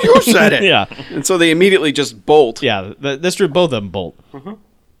like, "No, you said it." yeah, And so they immediately just bolt. yeah." This drew both of them bolt.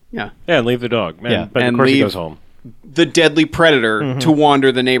 Yeah. Yeah, and leave the dog. Man, Yeah. but And of course he leave- goes home. The deadly predator to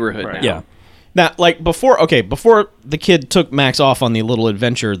wander the neighborhood now. Yeah. Now, like before the kid took Max off on the little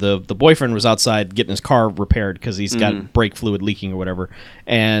adventure, the boyfriend was outside getting his car repaired because he's got brake fluid leaking or whatever,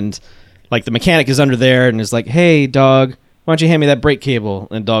 and like the mechanic is under there and is like, "Hey, dog, why don't you hand me that brake cable?"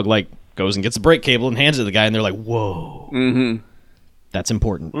 And dog like goes and gets the brake cable and hands it to the guy, and they're like, "Whoa, that's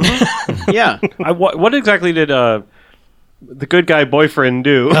important." Yeah. What exactly did the good guy boyfriend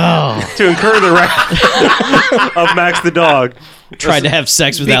do Oh, to incur the wrath of Max the dog? tried to have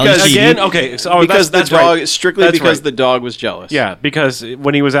sex with Because- Ali Sheedy. Again, okay, so Because that's the dog, right. strictly That's because right. the dog was jealous. Yeah, because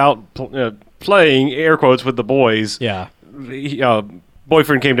when he was out playing air quotes with the boys, Yeah.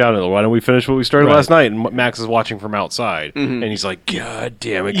 boyfriend came down and why don't we finish what we started Right. last night? And Max is watching from outside, and he's like, "God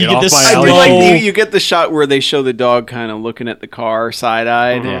damn it, You get get off this my I slow- do alley!" like you get the shot where they show the dog kind of looking at the car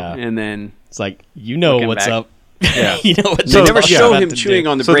side-eyed, Yeah. and then It's like, you know Looking what's back. up. Yeah. You know what they So, never yeah. show about him to chewing do.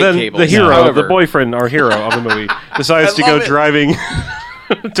 on the So brake then cable. the hero, However, the boyfriend or hero of the movie, decides to I go love it. driving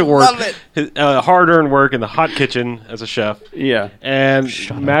to work, Love it. his hard-earned work in the hot kitchen as a chef, Yeah. and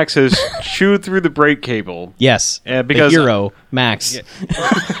Max has chewed through the brake cable. Yes. Because- the hero, Max.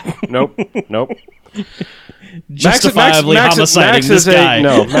 Nope. Justifiably homiciding this guy.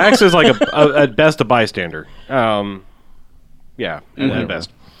 Max is like at best a bystander. At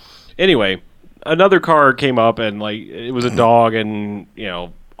best. Anyway, another car came up and like it was a dog, and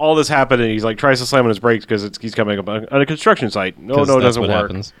all this happened, and he's like tries to slam on his brakes because he's coming up on a construction site. No, 'Cause it that's doesn't what work.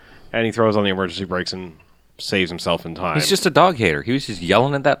 happens. And he throws on the emergency brakes and saves himself in time. He's just a dog hater. He was just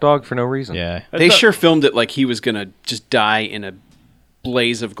yelling at that dog for no reason. Yeah. They sure filmed it like he was gonna just die in a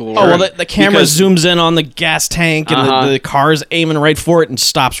blaze of glory. Oh, well, the camera Because- zooms in on the gas tank, and Uh-huh. the car's aiming right for it and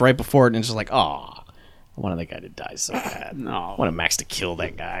stops right before it, and it's just like, oh, I wanted that guy to die so bad. No. I wanted Max to kill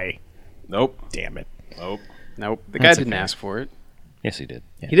that guy. Nope. Damn it. Nope. Nope. The guy That's didn't okay. ask for it. Yes, he did.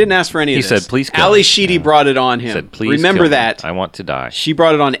 He didn't ask for any of He this. said, "Please kill Ali me." Sheedy brought it on him. He said, "Please Remember kill me. that. I want to die." She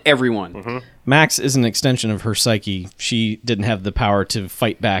brought it on everyone. Mm-hmm. Max is an extension of her psyche. She didn't have the power to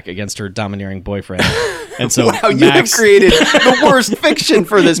fight back against her domineering boyfriend. And so Wow, you have Max, created the worst fiction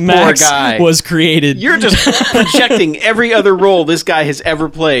for this Max poor guy. was created. You're just projecting every other role this guy has ever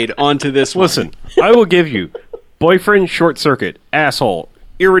played onto this one. Listen, I will give you boyfriend, short circuit, asshole,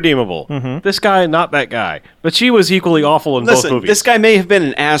 irredeemable. This guy, not that guy. But she was equally awful in both Listen, movies. this guy may have been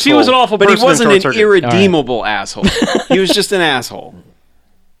an asshole. She was an awful but person he in wasn't Short an Circuit. irredeemable asshole. He was just an asshole.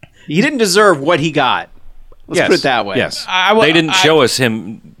 He didn't deserve what he got. Let's Yes. put it that way. Yes. They didn't show us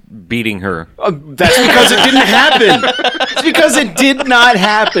him beating her. That's because it didn't happen. It's because it did not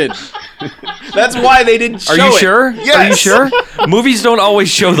happen. That's why they didn't show Are you it. sure? Yes. Are you sure? Movies don't always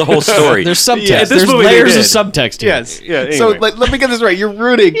show the whole story. There's subtext. Yeah, this There's movie they layers of did. subtext here. Yes. Yeah, anyway. So let me get this right. You're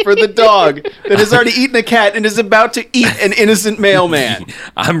rooting for the dog that has already eaten a cat and is about to eat an innocent mailman.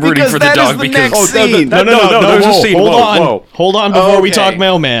 I'm rooting Because for the that is dog the because next scene. No, there's a whoa, scene. Hold Whoa, on. whoa. Hold on before we Okay. talk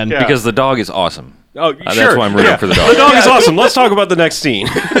mailman. Yeah. because the dog is awesome. Oh, That's sure. why I'm rooting for the dog. The dog is awesome. Let's talk about the next scene.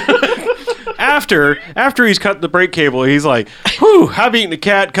 After he's cut the brake cable, he's like, "Whew, I've eaten a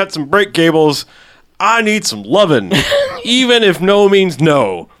cat, cut some brake cables. I need some lovin', even if no means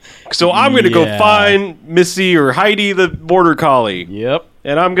no. So I'm gonna go Yeah. find Missy or Heidi the border collie, Yep.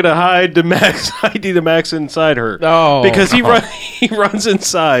 and I'm gonna hide the Heidi the Max inside her. Oh. because he runs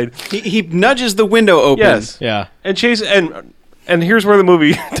inside. He nudges the window open. Yes, Yeah. and Chase and here's where the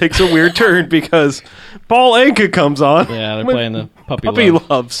movie takes a weird turn because Paul Anka comes on. Yeah, they're with playing the Puppy love.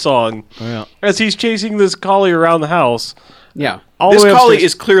 Love song Yeah. as he's chasing this collie around the house. Yeah. All This the way collie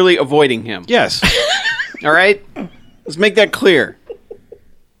upstairs. is clearly avoiding him. Yes, All right? Let's make that clear.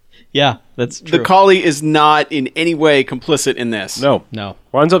 Yeah, that's true. The collie is not in any way complicit in this. no, No.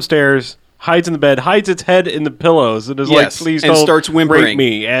 runs upstairs, hides in the bed, hides its head in the pillows, and is Yes, like, "Please and don't starts whimpering. rape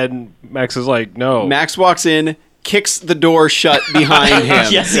me." And Max is like, "No." Max walks in, kicks the door shut behind him.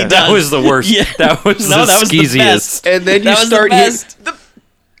 Yes, he does. That was the worst. Yeah. That was No, the that was the skeeziest. best. And then you That was the start best. hearing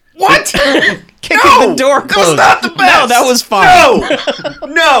what? Kicking the door closed. That's not the best. No, that was fine. No,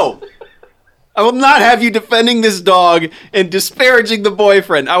 no. I will not have you defending this dog and disparaging the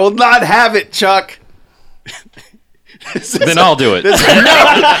boyfriend. I will not have it, Chuck. Then I'll do it.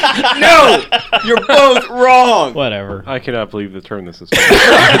 No, you're both wrong. Whatever. I cannot believe the turn this is.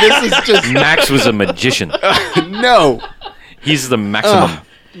 This is just Max was a magician. no. He's the maximum.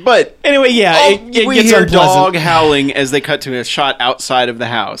 But Anyway, yeah, oh, it we gets hear unpleasant. dog howling as they cut to a shot outside of the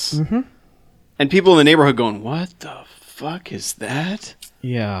house, and people in the neighborhood going, "What the fuck is that?"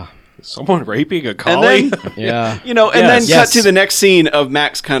 Yeah. Someone raping a And collie? then, Yeah. you know, and Yes. then cut Yes. to the next scene of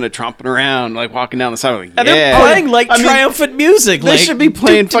Max kind of tromping around, like walking down the sidewalk. And yeah. they're playing like I mean, triumphant music. They like, should be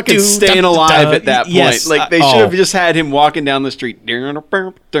playing fucking "Staying Alive" at that point. Yes. Like they should have just had him walking down the street.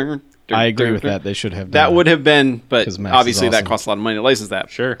 I agree with that. They should have done That would have been, but 'Cause Max is obviously that awesome. costs a lot of money to license that.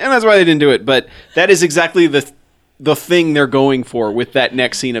 Sure. and that's why they didn't do it. But that is exactly the thing they're going for with that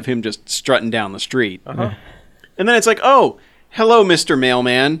next scene of him just strutting down the street. And then it's like, oh, hello, Mr.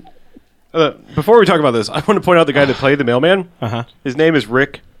 Mailman. Before we talk about this, I want to point out the guy that played the mailman. Uh-huh. His name is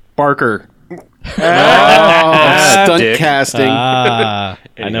Rick Barker. Stunt dick. casting. I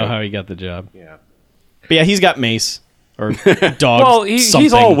know Anyway. how he got the job. Yeah. But yeah, he's got mace or dog. Well, he's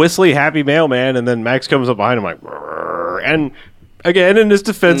something. all whistly, happy mailman, and then Max comes up behind him like, "Rrrr." And again, in his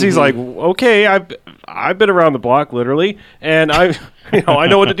defense, he's like, "Okay, I've been around the block, literally, and I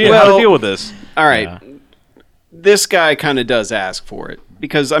know what to deal how to Well- deal with this." All right. Yeah. This guy kind of does ask for it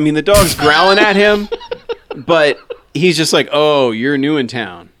because, I mean, the dog's growling at him, but he's just like, oh, you're new in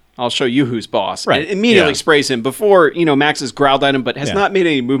town. I'll show you who's boss. Right. And immediately Yeah. sprays him before, Max has growled at him, but has Yeah. not made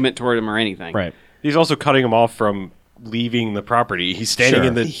any movement toward him or anything. Right. He's also cutting him off from leaving the property. He's standing Sure.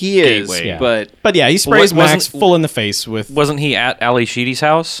 in the He is, gateway. Yeah. but Yeah, he sprays Wasn't- Max full in the face with Wasn't he at Ali Sheedy's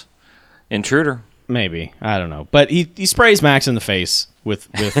house? Intruder. maybe. I don't know. But he sprays Max in the face with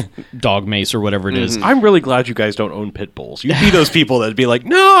dog mace or whatever it is. I'm really glad you guys don't own pit bulls. You'd be those people that'd be like,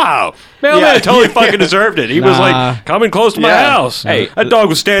 "No, mailman Yeah. totally fucking deserved it. He was Nah. like coming close to my Yeah. house. Hey. that dog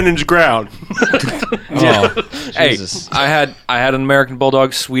was standing his ground." Oh, Hey, Jesus. I had an American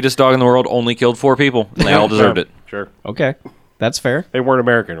Bulldog, sweetest dog in the world, only killed 4 people, and they all deserved it. Sure, Okay. That's fair. they weren't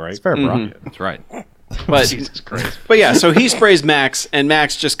American, right? Fair, bro. Mm-hmm. That's right. but but yeah, so he sprays Max, and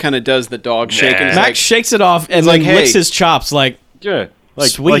Max just kind of does the dog shake. And Nah. is Max like, shakes it off and it's then like, hey. licks his chops like, Yeah,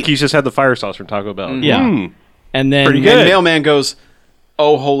 Sweet. like he's just had the fire sauce from Taco Bell. yeah. And then Pretty and good. Mailman goes,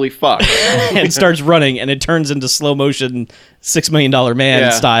 oh, holy fuck. and starts running, and it turns into slow motion $6 Million Man Yeah.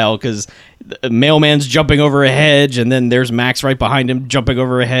 style, because the mailman's jumping over a hedge, and then there's Max right behind him jumping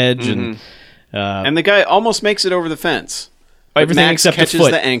over a hedge, and And the guy almost makes it over the fence. But everything Max except the catches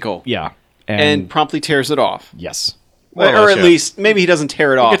foot. the ankle Yeah. and promptly tears it off. yes. More or or less, at yeah. least, maybe he doesn't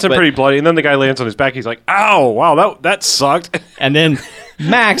tear it off. Gets him but- pretty bloody, and then the guy lands on his back. He's like, "Ow! Wow, that sucked." And then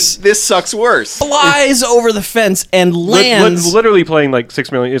Max This sucks worse. flies over the fence and lands. Literally playing like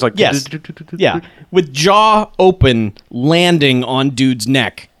 6 million. It's like Yes. Yeah. With jaw open, landing on dude's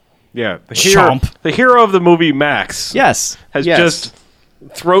neck. yeah. Chomp. The hero of the movie, Max, Yes. has Yes. just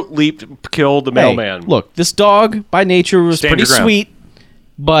throat leaped, killed the Hey, mailman. look, this dog by nature was Stand pretty your ground. sweet,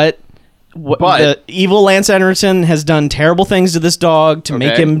 but, But- the evil Lance Anderson has done terrible things to this dog to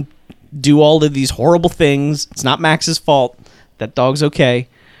make Okay. him do all of these horrible things. It's not Max's fault. That dog's okay.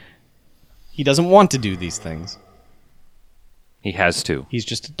 He doesn't want to do these things. He has to. He's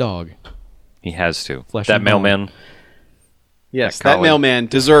just a dog. He has to. Flesh That and bone. mailman. Yes, That that Colin. mailman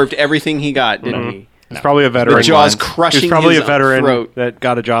deserved everything he got, didn't he? He's probably a veteran. The jaws He's crushing probably his a veteran throat. that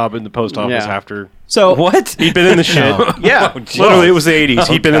got a job in the post office Yeah. after. So What? He'd been in the shit. Yeah. Literally, it was the 80s.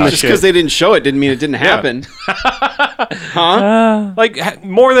 He'd been in the Just shit. because they didn't show it didn't mean it didn't happen. Like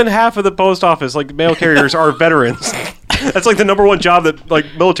more than half of the post office, like mail carriers, are veterans. That's like the number one job that like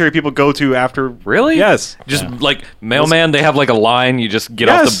military people go to after. Really? Yes. Just like mailman, they have like a line. You just get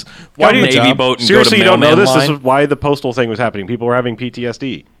Yes. off the Why do you- Navy boat and Seriously, go you to don't know mailman this. line. This is why the postal thing was happening. People were having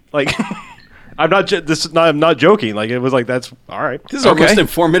PTSD. Like, I'm not joking. Like it was like that's all right. This is our Okay. most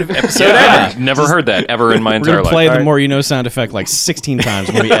informative episode Yeah, ever. I've never heard that ever in my we're entire going to life. play the Alright. more you know sound effect like 16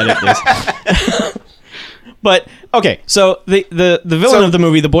 times when we edit this. But, okay, so the villain So- of the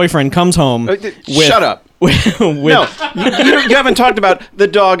movie, the boyfriend, comes home with... Shut up. with No, you haven't talked about the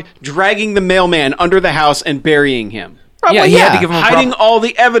dog dragging the mailman under the house and burying him. Yeah, he had to give him a Hiding all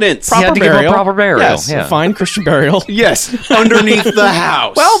the evidence. He had to give him a proper burial. Yes, Yeah. a fine Christian burial. Yes, underneath the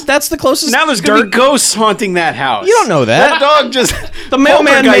house. Well, that's the closest now there's going to dirt. be ghosts haunting that house. You don't know that. That dog just... The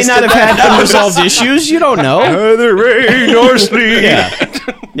mailman may poltergeisted not have that had house. unresolved issues. You don't know. Neither rain nor sleet. Yeah.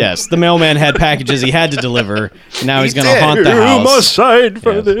 Yes, the mailman had packages he had to deliver. Now he's going to did. haunt the You house. must sign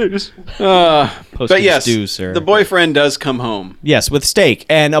for Yes. this. Postage But yes, due, sir. the boyfriend does come home. Yes, with steak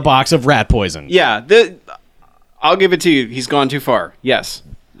and a box of rat poison. Yeah, I'll give it to you. He's gone too far. Yes.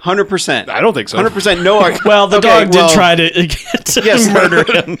 100%. I don't think so. 100% no argument. Well, the Okay, dog did well, try to Yes. murder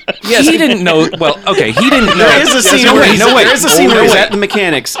him. Yes, He didn't know. Well, okay, he didn't know. There is a scene no, where wait, he's, no, wait. there is a scene Oh, where no, he's wait. at the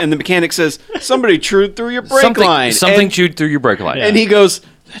mechanics, and the mechanic says, "Somebody chewed through your brake line." Something and, chewed through your brake line. and he goes,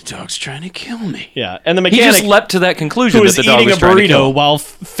 "That dog's trying to kill me." Yeah, and the He mechanic just leapt to that conclusion who that was the dog eating was a trying to kill burrito him. while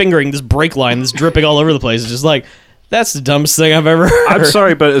fingering this brake line that's dripping all over the place is just like, that's the dumbest thing I've ever heard. I'm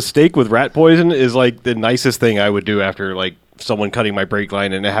sorry, but a steak with rat poison is like the nicest thing I would do after like someone cutting my brake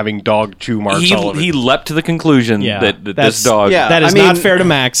line and having dog chew marks all over. He leapt to the conclusion Yeah, that that's- this dog. Yeah. That is I mean- not fair to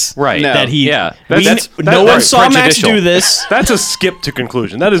Max. Right. No. That he. Yeah. we- That's- no one right, saw Max prejudicial. do this. That's a skip to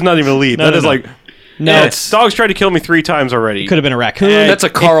conclusion. That is not even a leap. No, That no, is no. like, No, yeah, it's dog's tried to kill me 3 times already. could have been a raccoon. That's a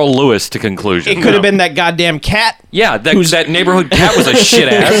Carl Lewis to conclusion. It could have been that goddamn cat. Yeah, that neighborhood cat was a shit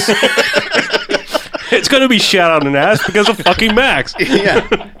ass. It's going to be shat on an ass because of fucking Max. Yeah.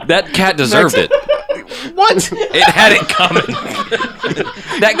 That cat deserved it. What? It had it coming.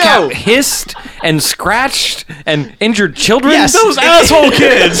 That No. cat hissed and scratched and injured children. Yes. Those Asshole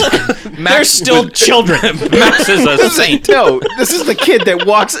kids. They're still children. Max is a saint. No, this is the kid that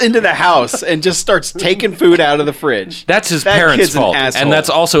walks into the house and just starts taking food out of the fridge. That's his That parents' kid's an fault, asshole. and that's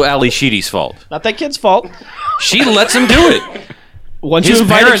also Ali Sheedy's fault. Not that kid's fault. She lets him do it. Once His you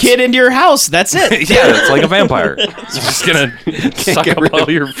invite parents- a kid into your house, that's it. Yeah, it's like a vampire. He's just gonna suck get up rid all of-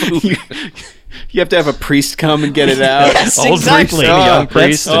 your food. You have to have a priest come and get it out. Yes, Old exactly. priest and a young That's-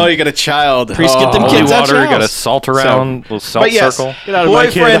 priest. Oh, you got a child. Priest, get them Oh. Holy kids out water, your you got a house. salt around, little salt But yes, circle. Get out of my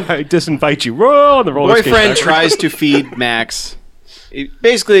Boyfriend- kid. I disinvite you. Roll on the roller skate Boyfriend backwards. tries to feed Max. It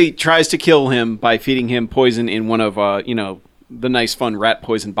basically tries to kill him by feeding him poison in one of the nice fun rat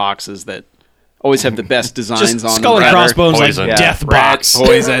poison boxes that always have the best designs Just on skull them. and Rather crossbones like poison. Yeah. death Rat box.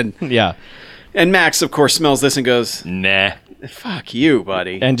 poison. Yeah. And Max, of course, smells this and goes, Nah. "Fuck you,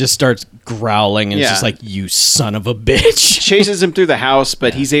 buddy." And just starts growling and it's Yeah. just like, you son of a bitch. Chases him through the house,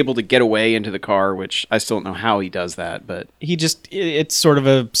 but he's able to get away into the car, which I still don't know how he does that. But He just, it's sort of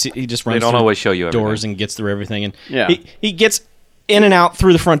he just runs don't through always show you everything. doors and gets through everything. And Yeah. he gets in and out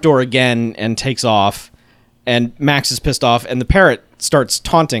through the front door again and takes off. And Max is pissed off. And the parrot starts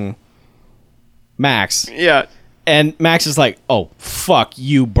taunting Max. yeah, And Max is like, "Oh, fuck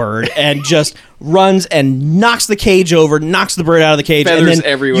you, bird," and just runs and knocks the cage over, knocks the bird out of the cage, Feathers and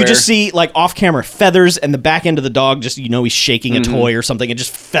then everywhere. you just see like off camera feathers and the back end of the dog. Just he's shaking a toy or something, and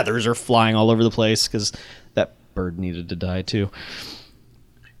just feathers are flying all over the place because that bird needed to die too.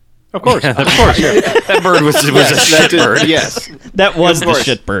 Of course. Of course. That bird was a shit bird. Yes. That was the course.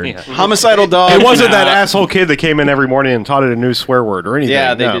 shit bird. Homicidal dog. It wasn't that asshole kid that came in every morning and taught it a new swear word or anything.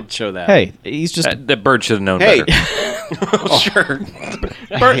 Yeah, they no. did show that. Hey, he's just That bird should have known Hey. better. Sure.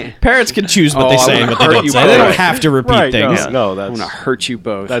 parents can choose what Oh, they I say wanna and what they hurt don't you say. They don't both. have to repeat Right, things. no, I'm that's gonna hurt you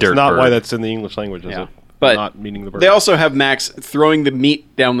both. that's Dirt not why bird. that's in the English language, is Yeah. it? But not meaning the bird. They also have Max throwing the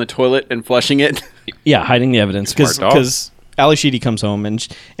meat down the toilet and flushing it. Yeah, hiding the evidence Smart dog. because Ali Sheedy comes home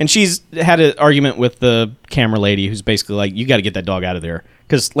and she's had an argument with the camera lady who's basically like, "You got to get that dog out of there,"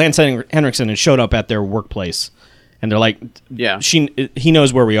 because Lance Henriksen has showed up at their workplace and they're like, Yeah. he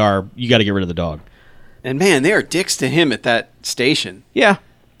knows where we are. You got to get rid of the dog." And man, they are dicks to him at that station. Yeah,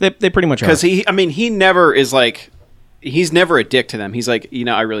 they pretty much are. Because he never is like, he's never a dick to them. He's like,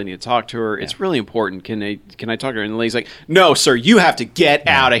 I really need to talk to her. It's really important. Can I talk to her? And the lady's like, "No, sir, you have to get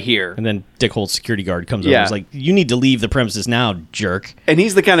out of here." And then Dick Holt's security guard comes over Yeah. and is like, "You need to leave the premises now, jerk." And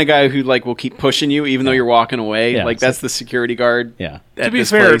he's the kind of guy who like will keep pushing you even though you're walking away. Yeah, like it's that's the security guard. Yeah. At to be this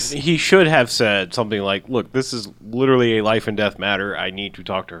fair, place. he should have said something like, "Look, this is literally a life and death matter. I need to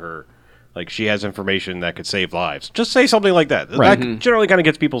talk to her. Like, she has information that could save lives." Just say something like that. Right. That generally kind of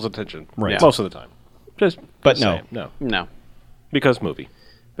gets people's attention. Right. Most of the time. But just no. saying. No. No. Because movie.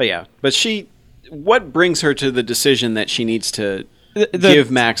 But yeah. But what brings her to the decision that she needs to The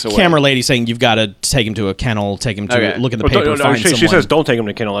give Max away? camera lady saying you've got to take him to a kennel, take him to Okay. look at the But paper, don't- no, find she someone. says, "Don't take him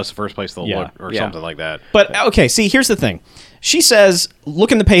to kennel. That's the first place they'll Yeah. look," or Yeah. something like that. But okay, see, here's the thing. She says,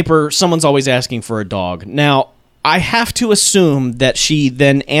 "Look in the paper. Someone's always asking for a dog." Now, I have to assume that she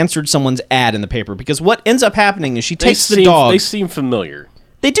then answered someone's ad in the paper because what ends up happening is she takes the They dogs. seem familiar.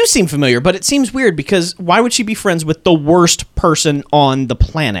 They do seem familiar, but it seems weird because why would she be friends with the worst person on the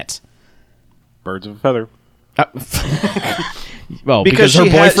planet? Birds of a feather. Well, because her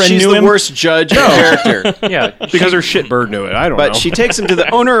she's boyfriend knew the him. worst judge of character. Yeah. Because her shit bird knew it. I don't know. But she takes him to the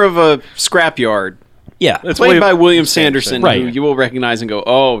owner of a scrapyard, Yeah, It's played William- by William Sanderson, Right. who you will recognize and go,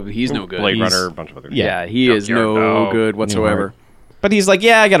 "Oh, he's no good." Blade He's- Runner, a bunch of other. Yeah, he is no Junkyard good whatsoever. but he's like,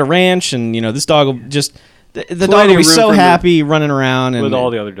 "Yeah, I got a ranch, and this dog will just the dog Plenty will be of room so for him to- happy running around and with all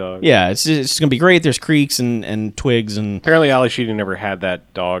the other dogs. Yeah, it's gonna be great. There's creeks and twigs and Apparently, Ali Sheedy never had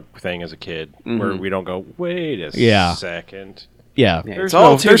that dog thing as a kid, where we don't go, "Wait a Yeah. second." yeah, Yeah, it's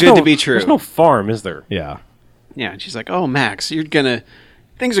all too good to be true. There's no farm, is there? yeah. Yeah, and she's like, "Oh, Max,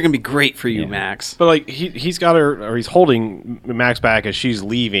 things are gonna be great for you, Max." But like he's got her, or he's holding Max back as she's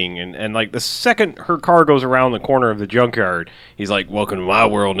leaving, and like the second her car goes around the corner of the junkyard, he's like, "Welcome to my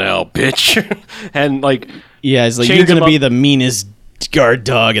world now, bitch," and like Yeah, it's like Chains you're gonna him be up- the meanest guard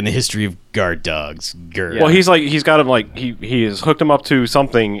dog in the history of guard dogs. Grr. well, he's got him like he has hooked him up to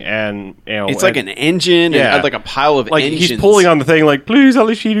something, and It's like an engine Yeah. and like a pile of like engines. he's pulling on the thing, like, "Please,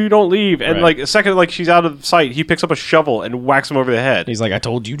 Ali Sheedy, don't leave." And Right. like a second, like she's out of sight, he picks up a shovel and whacks him over the head. He's like, "I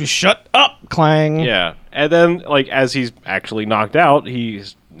told you to shut up!" Clang. Yeah, and then like as he's actually knocked out,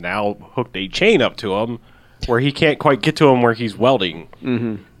 he's now hooked a chain up to him, where he can't quite get to him where he's welding.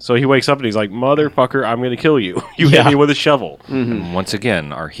 Mm-hmm. So he wakes up and he's like, "Motherfucker, I'm going to kill you. You Yeah. hit me with a shovel." And once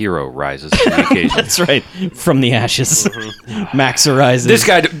again, our hero rises to the occasion. That's right. From the ashes, Max arises. This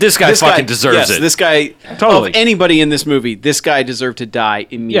guy fucking deserves yes, it. This guy, Totally. of anybody in this movie, this guy deserved to die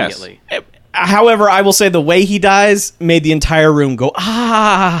immediately. However, I will say the way he dies made the entire room go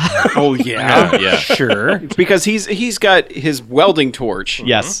ah. Oh yeah, yeah. Sure. because he's got his welding torch.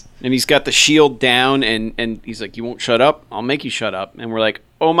 Yes. And he's got the shield down, and he's like, "You won't shut up? I'll make you shut up." And we're like,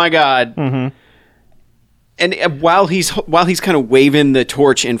 "Oh my god!" Mm-hmm. And while he's kind of waving the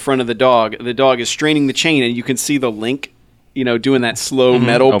torch in front of the dog is straining the chain, and you can see the link, doing that slow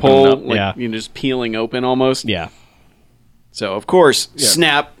metal Opening pull, up, like yeah. just peeling open almost. Yeah. So of course,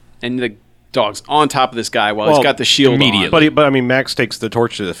 snap, and the dog's on top of this guy while he's Well, got the shield immediately. on. But I mean, Max takes the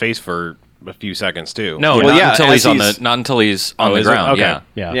torch to the face for a few seconds too. No, Well, not yeah, until as he's on he's- the not until he's on the is it? ground. Okay. Yeah.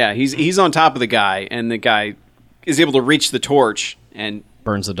 Yeah. Yeah, he's on top of the guy, and the guy is able to reach the torch and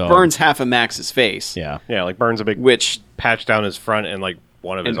Burns the dog. burns half of Max's face. Yeah. Yeah, like burns a big Which patch down his front and like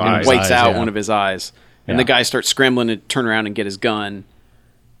one of his and eyes. whites eyes, out yeah. one of his eyes. And Yeah. the guy starts scrambling to turn around and get his gun.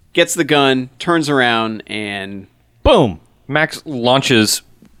 Gets the gun, turns around, and Boom. Max launches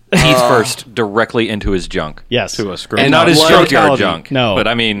heat first directly into his junk. Yes. To a screw. And And not his blood- junkyard junk. No. But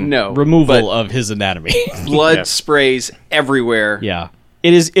I mean, no Removal but of his anatomy. blood Yes. sprays everywhere. yeah.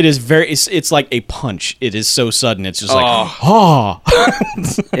 It is very. It's like a punch. It is so sudden. It's just like,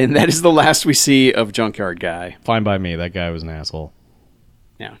 And that is the last we see of Junkyard Guy. Fine by me. That guy was an asshole.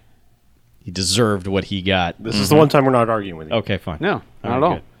 Yeah. He deserved what he got. This is the one time we're not arguing with you. Okay, fine. No, not at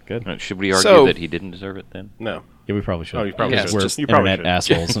all. Good. Should we argue So- that he didn't deserve it then? No. Yeah, we probably should. Oh, you probably Yeah, should. We're just- you probably internet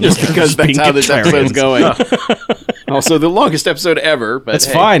should. assholes. Just because that's how this episode's going. Also, the longest episode ever. But That's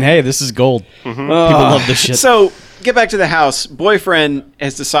hey. fine. Hey, this is gold. People love this shit. So, get back to the house. Boyfriend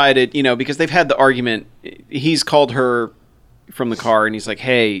has decided, because they've had the argument. He's called her from the car, and he's like,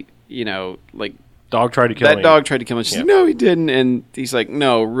 "Hey, like Dog tried to kill me. that dog tried to kill me." She's like, "No, he didn't." And he's like,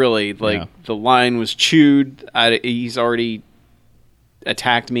 "No, really. Like Yeah. the line was chewed. He's already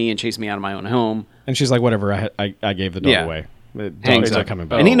attacked me and chased me out of my own home." And she's like, whatever. I gave the dog Yeah. away. The Hangs dog's not up. coming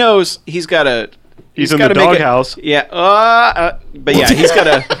back. And he knows he's got to. He's in gotta the make doghouse. Yeah, but yeah, he's got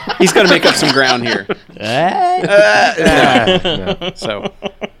to make up some ground here.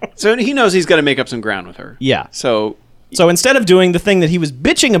 So he knows he's got to make up some ground with her. Yeah. So So instead of doing the thing that he was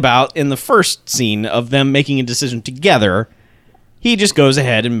bitching about in the first scene of them making a decision together, he just goes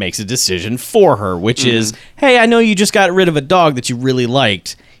ahead and makes a decision for her, which is, hey, I know you just got rid of a dog that you really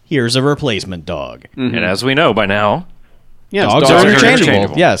liked. Here's a replacement dog. And as we know by now, yeah, Dogs dogs are are interchangeable.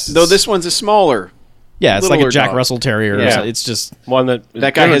 interchangeable. Yes. Though this one's a smaller. yeah, it's like a littler Jack dog. Russell Terrier. Yeah. So it's just, One that is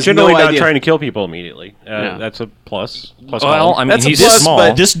That guy has generally no not idea. trying to kill people immediately. Yeah. That's a plus. well, column. I mean, That's a he's plus, small.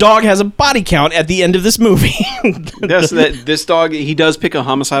 but this dog has a body count at the end of this movie. This dog, he does pick a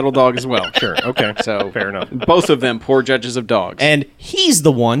homicidal dog as well. Sure. Okay. So fair enough. Both of them poor judges of dogs. And he's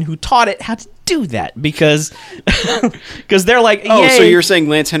the one who taught it how to do that because they're like, oh, so "Yay." you're saying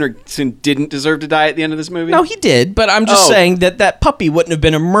Lance Henriksen didn't deserve to die at the end of this movie? No, he did, but I'm just Oh. saying that puppy wouldn't have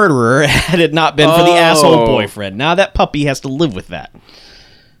been a murderer had it not been for the Oh. asshole boyfriend. Now that puppy has to live with that.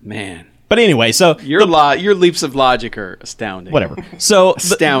 Man, But anyway, so your leaps of logic are astounding. whatever. So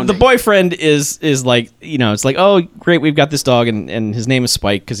Astounding. the boyfriend is like, it's like, oh, great, we've got this dog, and his name is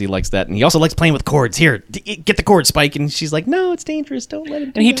Spike because he likes that, and he also likes playing with cords. Here, get the cord, Spike. And she's like, no, it's dangerous. Don't let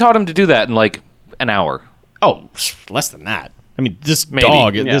him do and he that. taught him to do that in like an hour. Oh, less than that. I mean, this Maybe,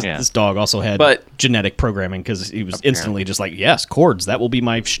 dog, yeah. this dog also had But- genetic programming because he was instantly just like, yes, cords, that will be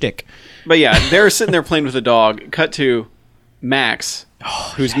my shtick. But yeah, they're sitting there playing with the dog. Cut to Max,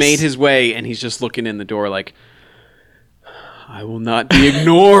 who's made his way, and he's just looking in the door like, I will not be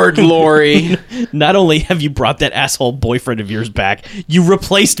ignored, Lori. Not only have you brought that asshole boyfriend of yours back, you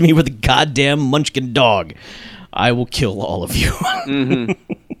replaced me with a goddamn munchkin dog. I will kill all of you.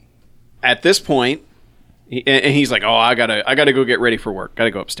 At this point, and he's like, "Oh, I gotta go get ready for work. Gotta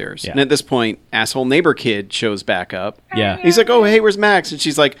go upstairs." Yeah. And at this point, asshole neighbor kid shows back up. Yeah. He's like, "Oh, hey, where's Max?" And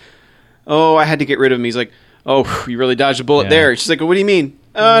she's like, "Oh, I had to get rid of him." He's like, "Oh, you really dodged a bullet Yeah. there." She's like, "What do you mean?"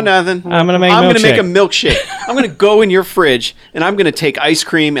 Oh, nothing. I'm gonna make a a milkshake. I'm gonna go in your fridge and I'm gonna take ice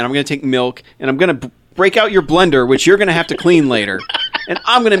cream and I'm gonna take milk and I'm gonna break out your blender, which you're gonna have to clean later, and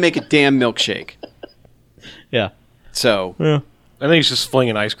I'm gonna make a damn milkshake. Yeah. So, I think he's just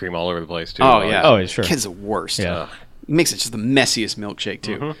flinging ice cream all over the place too. oh yeah, Oh, sure. kid's the worst. Yeah. He makes it just the messiest milkshake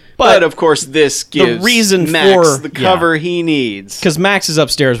too. But of course, this gives reason Max for- the cover he needs. Because Max is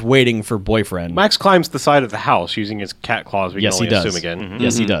upstairs waiting for boyfriend. Max climbs the side of the house using his cat claws. We Yes, can he only does. assume again,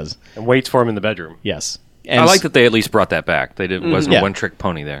 Yes, he does. and waits for him in the bedroom. Yes. I like that they at least brought that back. They wasn't Yeah. a one-trick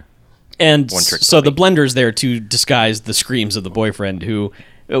pony there. And One trick so pony. the blender's there to disguise the screams of the boyfriend, who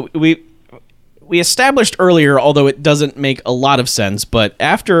we established earlier, although it doesn't make a lot of sense. But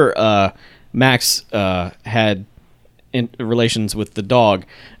after Max had relations with the dog,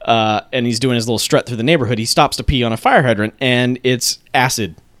 and he's doing his little strut through the neighborhood, he stops to pee on a fire hydrant, and it's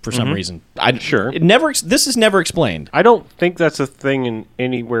acid for some reason. Sure. This is never explained. I don't think that's a thing in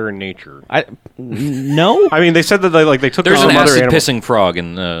anywhere in nature. No. I mean, they said that they took There's some an other acid animal. pissing frog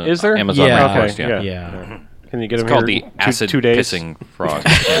in the Is there? Amazon Yeah. rainforest. Okay, Yeah. Yeah. Can you get him It's called here the acid 2 days pissing frog.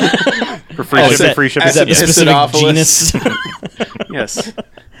 for free Oh, shipping? is that- Free shipping. Is that the Acid specific Acidophilus. genus? Yes,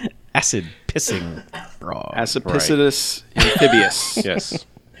 Acid pissing frog. Acipicitous amphibious. Yes.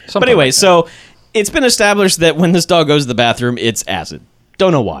 But anyway, so it's been established that when this dog goes to the bathroom, it's acid.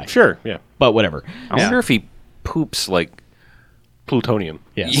 Don't know why. Sure. Yeah. But whatever. I wonder if he poops Plutonium.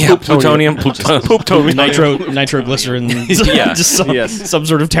 Yeah. plutonium. Nitroglycerin. Yeah. Just some, Yes. some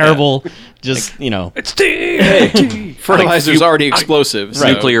sort of terrible, just, It's tea. Fertilizer's already explosive. so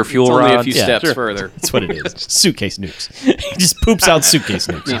Nuclear fuel it's only a rods. few Yeah, steps sure. further. That's what it is. Suitcase nukes. He just poops out suitcase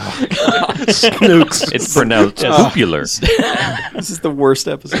nukes. Nukes. It's pronounced popular. This is the worst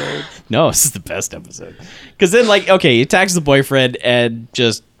episode. No, this is the best episode. Because then, okay, he attacks the boyfriend and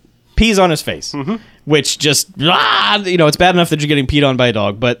just pees on his face. Which just, it's bad enough that you're getting peed on by a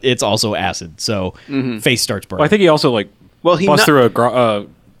dog, but it's also acid. So face starts burning. Well, I think he also Well, he busts not- through a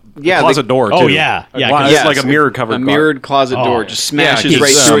yeah, closet door. Too. Oh, yeah. Yeah, 'cause- It's like a mirror covered. a mirrored closet door, just smashes he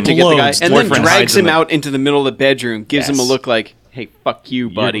right through it to get the guy, explodes. and then Boyfriend drags hides in him there. out into the middle of the bedroom, gives him a Yes. look like, "Hey, fuck you,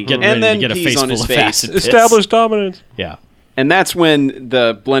 buddy," getting and ready to then get a pees face on his full of face. acid. Established dominance. Yeah. And that's when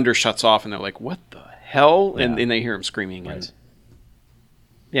the blender shuts off, and they're like, "What the hell?" And they hear him screaming. And,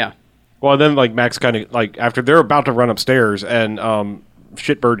 yeah, Well, then like Max kind of like after they're about to run upstairs, and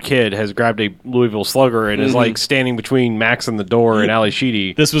Shitbird Kid has grabbed a Louisville Slugger and is like standing between Max and the door and Ali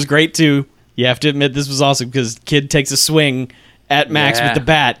Sheedy. This was great too. You have to admit this was awesome because Kid takes a swing at Max Yeah. with the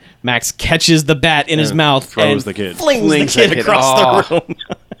bat. Max catches the bat in his mouth throws and the kid. flings Flings the that kid kid. across the room.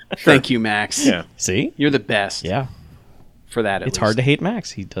 thank you, Max. Yeah. See? You're the best. Yeah. For that, It's hard to hate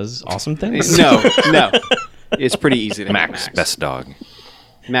Max. He does awesome things. No, it's pretty easy to hate Max, Max. best dog.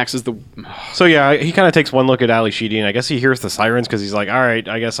 Max is the So yeah, he kind of takes one look at Ali Sheedy, and I guess he hears the sirens because he's like, "All right,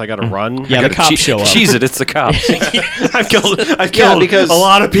 I guess I got to run." Yeah, the cops show up. Cheese it, it's the cops. I've killed because- a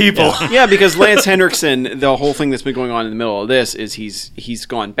lot of people. yeah, because Lance Henriksen, the whole thing that's been going on in the middle of this is he's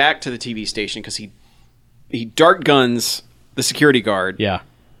gone back to the TV station because he dart guns the security guard, Yeah.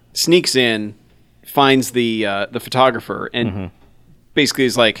 sneaks in, finds the photographer, and basically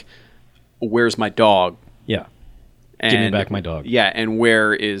is like, "Where's my dog?" Yeah. And, me back my dog. Yeah, and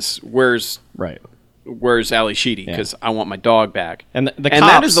where's Right. Ali Sheedy? Because I want my dog back. And the and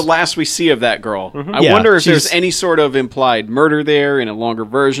cops, that is the last we see of that girl. I Yeah, wonder if there's she's- any sort of implied murder there in a longer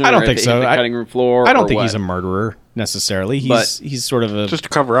version. I don't or think if it hit so. The cutting room floor. I don't or think what. he's a murderer necessarily. He's sort of a Just to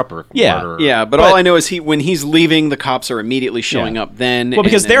cover up her Yeah. murderer. Yeah, but all I know is when he's leaving, the cops are immediately showing Yeah. up. Then well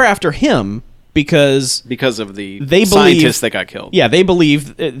because and then- they're after him because because of the they believe- scientists that got killed. yeah they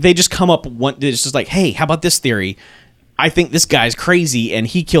believe they just come up one. It's just like, hey, how about this theory? I think this guy's crazy and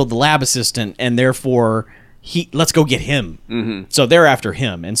he killed the lab assistant and therefore let's go get him. Mm-hmm. So they're after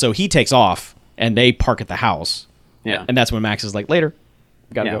him and so he takes off and they park at the house. Yeah. And that's when Max is like, later,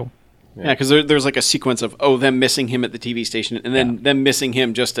 gotta Yeah. go. Yeah, because there's like a sequence of them missing him at the TV station, and then them missing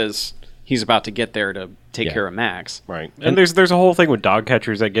him just as he's about to get there to take Yeah. care of Max. Right, and there's a whole thing with dog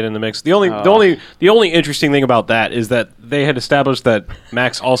catchers that get in the mix. The only interesting thing about that is that they had established that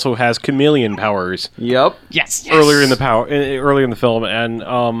Max also has chameleon powers Yep. Yes. earlier in the film, and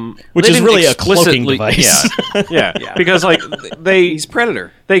Which They is didn't really a cloaking explicitly- device. Yeah. yeah, because like He's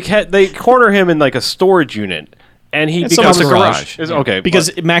Predator. they corner him in like a storage unit, and he It's becomes almost a a garage. garage. Okay,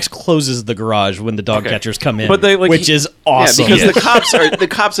 Because Max closes the garage when the dog catchers come in, But they, like, which is awesome. Yeah, because the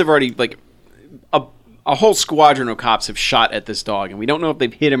cops have already like a whole squadron of cops have shot at this dog, and we don't know if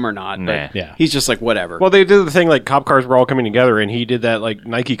they've hit him or not. Nah. But Yeah. he's just like whatever. well, they did the thing like cop cars were all coming together, and he did that like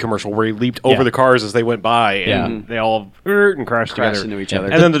Nike commercial where he leaped over Yeah. the cars as they went by, and Yeah. they all and crashed together into each other.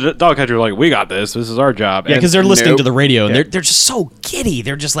 And then the dog catcher was like, "We got this. This is our job." Yeah, And- because they're listening Nope. to the radio and Yeah. they're just so giddy.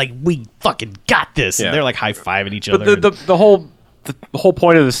 They're just like, we fucking got this. Yeah. And they're like high fiving each But other. the whole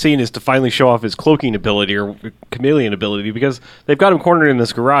point of the scene is to finally show off his cloaking ability or chameleon ability because they've got him cornered in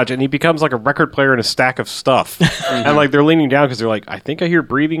this garage and he becomes like a record player in a stack of stuff. And like they're leaning down because they're like, I think I hear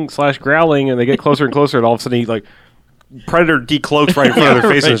breathing / growling, and they get closer and closer, and all of a sudden he like Predator decloaks right in front of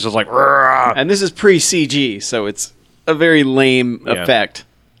their face and it's just like, "Rrrr." And this is pre-CG, so it's a very lame Yeah. effect.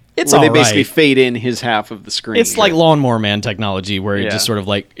 It's where they all basically right. fade in his half of the screen. It's like Lawnmower Man technology where it Yeah. just sort of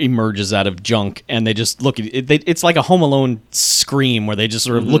like emerges out of junk and they just look at it. It's like a Home Alone scream where they just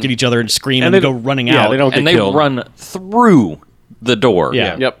sort of look at each other and scream and, they go don't- running yeah, out. they don't get And they killed. run through the door.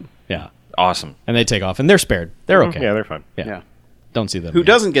 Yeah. Yep. Yeah. Awesome. And they take off and they're spared. They're okay. Yeah, they're fine. Yeah. Yeah. Don't see them. Who yet.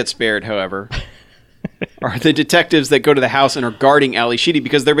 doesn't get spared, however, are the detectives that go to the house and are guarding Ali Sheedy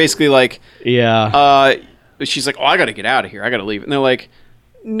because they're basically like, Yeah. she's like, "Oh, I got to get out of here. I got to leave." And they're like,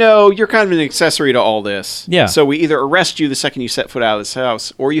 "No, you're kind of an accessory to all this. Yeah. So we either arrest you the second you set foot out of this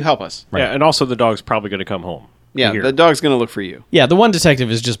house, or you help us." Yeah, and also the dog's probably going to come home. Yeah, Here. the dog's going to look for you. Yeah, the one detective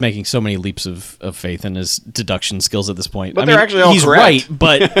is just making so many leaps of faith in his deduction skills at this point. But they're actually all he's correct. right,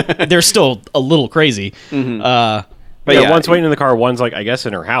 but they're still a little crazy. But yeah, one's waiting in the car, one's like, I guess,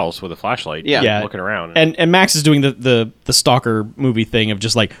 in her house with a flashlight. Yeah. Yeah, looking around. and Max is doing the stalker movie thing of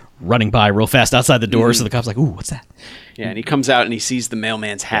just like running by real fast outside the door. So the cop's like, "Ooh, what's that?" Yeah, and he comes out and he sees the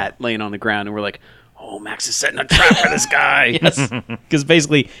mailman's hat laying on the ground, and we're like, "Oh, Max is setting a trap for this guy." Because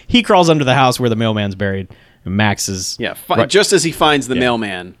basically he crawls under the house where the mailman's buried, and Max is Yeah, Right. just as he finds the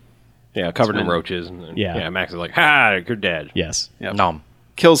mailman, yeah, covered in when- roaches. And Yeah. Max is like, "Ha, you're dead." yes, Yep. Nom.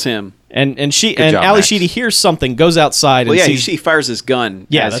 kills him. and she Good and job, Ali Max. Sheedy hears something, goes outside, Well, and yeah, sees he fires his gun.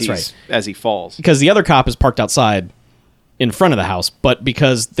 Yeah, as that's he's- right. As he falls. because the other cop is parked outside in front of the house, but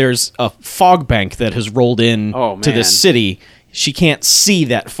because there's a fog bank that has rolled in Oh, to this man. city, she can't see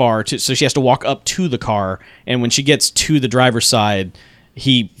that far, so she has to walk up to the car. And when she gets to the driver's side,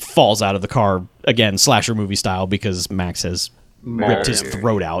 he falls out of the car again, slasher movie style, because Max has ripped his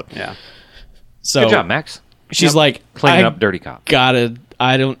throat out. Yeah. So Good job, Max. she's like, Cleaning I up dirty cop.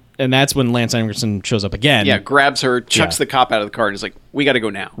 and that's when Lance Henriksen shows up again. Yeah, grabs her, chucks Yeah. the cop out of the car, and is like, "We got to go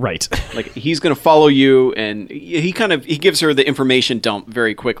now." Right. Like he's going to follow you, and he gives her the information dump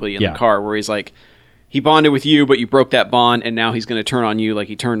very quickly in Yeah. the car, where he's like, he bonded with you, but you broke that bond, and now he's going to turn on you like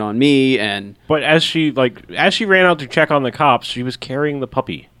he turned on me. And But as she ran out to check on the cops, she was carrying the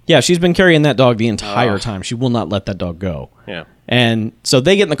puppy. Yeah, she's been carrying that dog the entire time. She will not let that dog go. Yeah. And so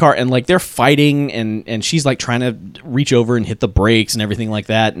they get in the car and like they're fighting and she's like trying to reach over and hit the brakes and everything like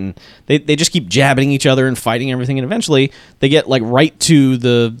that. And they just keep jabbing each other and fighting and everything. And eventually they get like right to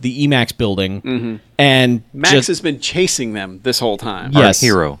the EMAX building. And Max just, has been chasing them this whole time. Our Yes.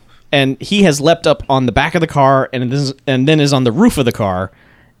 hero. and he has leapt up on the back of the car and then is on the roof of the car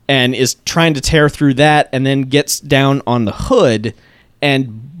and is trying to tear through that and then gets down on the hood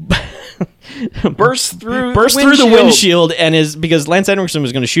and Bursts through the windshield and is because Lance Henriksen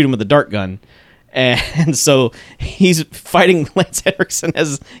was going to shoot him with a dart gun, and so he's fighting Lance Henriksen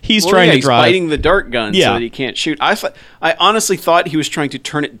as he's trying to he's drive. fighting the dart gun Yeah. so that he can't shoot. I honestly thought he was trying to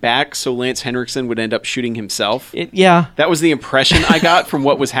turn it back so Lance Henriksen would end up shooting himself. Yeah, That was the impression I got from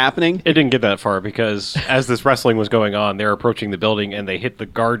what was happening. It didn't get that far because as this wrestling was going on, they're approaching the building and they hit the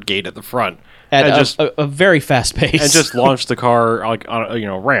guard gate at the front at and a very fast pace, and just launched the car like on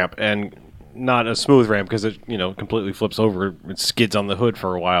a ramp, and not a smooth ramp because it completely flips over. It skids on the hood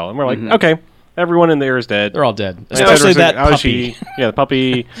for a while, and we're like, okay, everyone in there is dead. they're all dead, Yeah, especially that Aoshi, puppy. the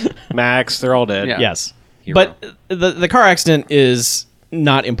puppy, Max, they're all dead. Yeah. Yes, Hero. but the car accident is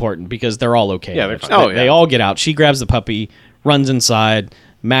not important because they're all okay. Yeah, they're fine. Oh, They yeah. all get out. She grabs the puppy, runs inside.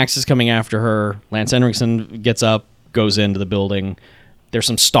 Max is coming after her. Lance Henriksen gets up, goes into the building. There's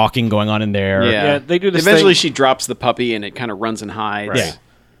some stalking going on in there. Yeah, they do this Eventually, thing- she drops the puppy and it kind of runs and hides. Right.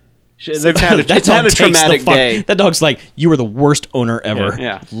 Yeah. They've had a, That It's had dog a takes the traumatic fuck- day. That dog's like, you were the worst owner ever.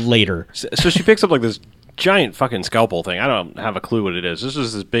 Yeah. Later. so she picks up like this giant fucking scalpel thing. I don't have a clue what it is. This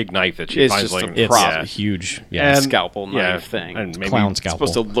is this big knife that she It's finds just like a It's prop. huge. Yeah. And- Scalpel knife yeah, thing. and maybe Clown It's scalpel.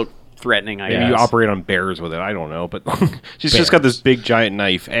 supposed to look threatening, I maybe guess. you operate on bears with it. I don't know, but she's just got this big giant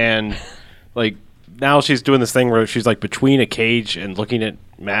knife, and like now she's doing this thing where she's like between a cage and looking at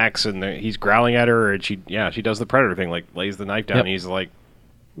Max, and he's growling at her, and she does the predator thing, like lays the knife down, Yep. and he's like,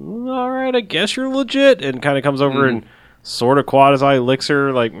 all right, I guess you're legit, and kind of comes over Mm-hmm. and sort of quad eye licks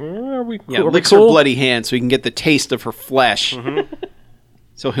her, like, are we, Yeah, are we licks cool? her bloody hand so he can get the taste of her flesh.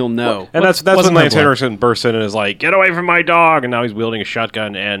 So he'll know. And that's Wasn't when her Lance blood. Henriksen bursts in and is like, "Get away from my dog!" And now he's wielding a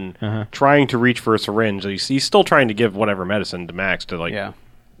shotgun and trying to reach for a syringe. He's still trying to give whatever medicine to Max to like Yeah.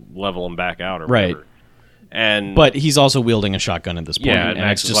 level him back out or Right. whatever. And But he's also wielding a shotgun at this point. yeah, and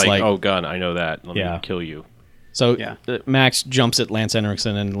Max it's is just like, "Oh, gun! I know that. Let Yeah. me kill you." So Yeah. Max jumps at Lance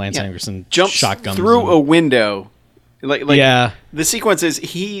Henriksen, and Lance Yeah. Henriksen Jumps shotguns through him. a window. Like Yeah. The sequence is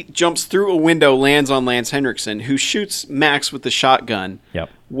he jumps through a window, lands on Lance Henriksen, who shoots Max with the shotgun Yep.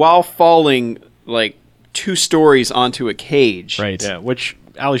 while falling like 2 stories onto a cage. Right. Yeah, which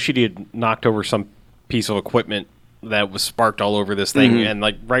Ali Sheedy had knocked over some piece of equipment that was sparked all over this thing, and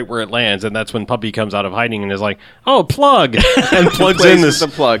like right where it lands, and that's when Puppy comes out of hiding and is like, "Oh, plug!" and plugs Plays in with this the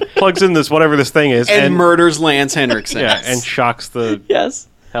plug. plugs in this whatever this thing is, And murders Lance Henriksen. yeah, and shocks the Yes.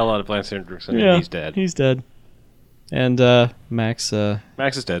 hell out of Lance Henriksen, Yeah. and he's dead. He's dead. And Max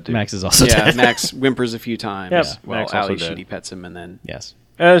Max is dead too. Max is also Yeah, dead. Max whimpers a few times Yep, while Max also Ali dead. Sheedy pets him, and then Yes.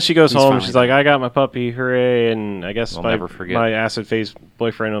 And she goes He's home. finally She's like, "I got my puppy, hooray!" And I guess I'll my never forget. my acid face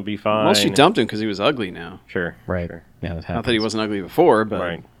boyfriend will be fine. well, she dumped him because he was ugly now. Sure, Right. sure. Yeah, that happens. Not that he wasn't ugly before, but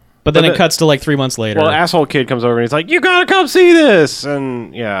Right. But then But it cuts to like 3 months later. Well, asshole kid comes over and he's like, "You gotta come see this!"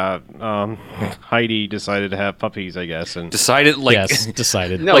 And yeah, Heidi decided to have puppies, I guess. And Decided like yes,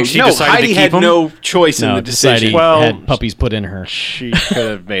 decided. no, Like she no, decided to Heidi keep had him? no choice in No, the decided decision. Well, had puppies put in her. she could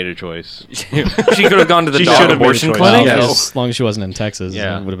have made a choice. she could have gone to the She dog should have made a abortion choice. clinic. Yeah. As long as she wasn't in Texas,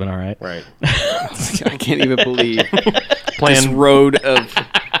 Yeah. it would have been all right. Right. I can't even believe this Plan road of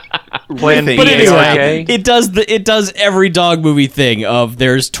Plan riffing But is anyway, like- okay. it does every dog movie thing of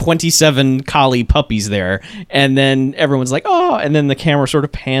there's 27 collie puppies there, and then everyone's like, oh, and then the camera sort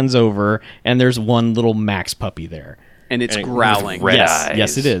of pans over, and there's one little Max puppy there. and it's And it- growling. Red yes, eyes.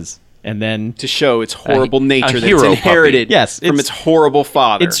 yes, it is. And then To show its horrible a nature that's hero inherited puppy. Yes, from it's- its horrible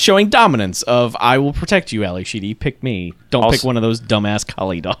father. it's showing dominance of I will protect you, Ali Sheedy. Pick me. Don't Also- pick one of those dumbass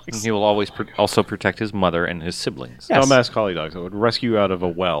collie dogs. He will always also protect his mother and his siblings. Yes. Dumbass collie dogs that would rescue you out of a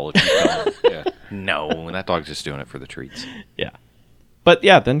well. If you fell. Yeah. No, that dog's just doing it for the treats. Yeah. But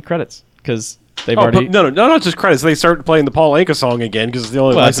yeah, then credits because They've Oh, already. no, not just credits. They start playing the Paul Anka song again because it's the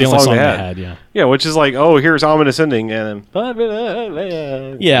only, Well, that's the only song song they they had. had. Yeah, which is like, oh, here's ominous ending, and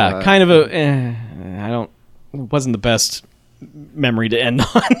then Yeah, kind of a. I don't. It wasn't the best memory to end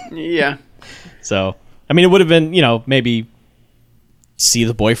on. Yeah. So, I mean, it would have been, maybe see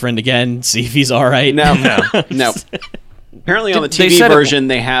the boyfriend again, see if he's all right. No. Apparently, on the They TV said version,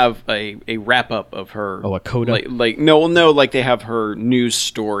 they have a wrap up of her. Oh, a coda? Like they have her news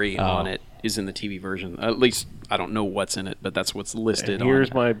story Oh. on it. Is in the TV version. At least I don't know what's in it, but that's what's listed.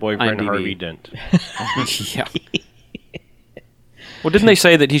 here's on my boyfriend IMDb. Harvey Dent. Yeah. Well, didn't they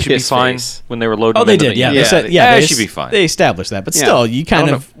say that he should be Piss fine face. when they were loading? Oh, they him into did. the- Yeah, Yeah, they said. they- Yeah, he they should be fine. They established that, but Yeah. still, you kind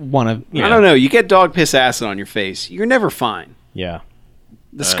I of want to. I don't know. You get dog piss acid on your face, you're never fine. Yeah,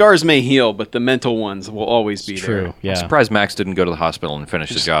 The scars may heal, but the mental ones will always be true. there. Yeah, Surprised Max didn't go to the hospital and finish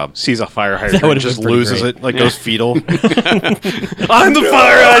the job. Sees a fire That hydrant, would've just been pretty loses great. it, like goes fetal. I'm the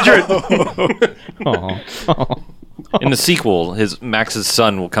fire hydrant. Aw. In the sequel, Max's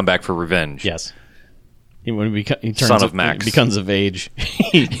son will come back for revenge. Yes. When he turns Son of Max. becomes of age,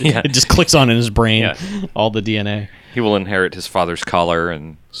 Yeah. it just clicks on in his brain, Yeah. all the DNA. He will inherit his father's collar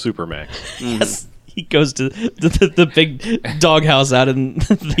and Supermax. Yes. He goes to the big doghouse out in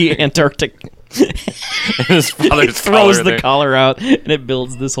the Antarctic. his father's Throws collar the there. collar out, and it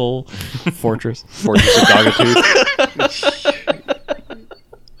builds this whole fortress. Fortress of Dogitude.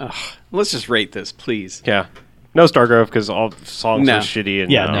 Let's just rate this, please. Yeah. No Stargrove because all songs No. are shitty. And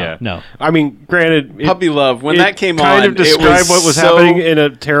Yeah, no. I mean, granted, Puppy Love, when it that came kind on, of described what was happening in a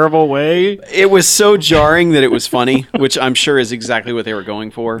terrible way. It was so jarring that it was funny, which I'm sure is exactly what they were going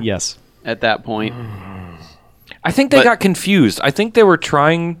for Yes. at that point. I think they But- got confused. I think they were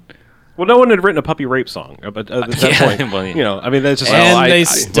trying. Well, no one had written a Puppy Rape song, but at that Yeah, point, well, yeah. I mean, that's just And I- they I-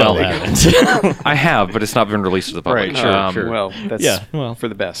 still well, haven't. I have, but it's not been released to the public. Right, sure, sure. Well, that's Yeah, well. for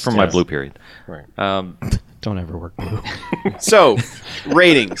the best. From my blue period. Right. Don't ever work blue. So,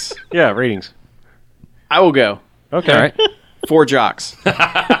 ratings. Yeah, ratings. I will go. Okay. All right. 4 jocks.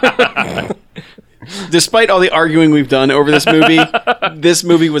 Despite all the arguing we've done over this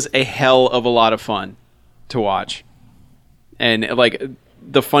movie was a hell of a lot of fun to watch. And like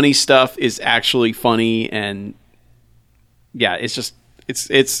the funny stuff is actually funny, and yeah, it's just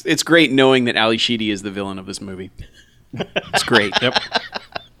it's great knowing that Ali Sheedy is the villain of this movie. It's great. Yep.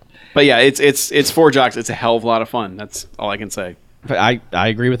 But yeah, it's 4 jocks. It's a hell of a lot of fun. That's all I can say. But I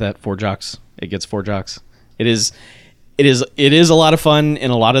agree with that. 4 jocks. It gets 4 jocks. It is a lot of fun,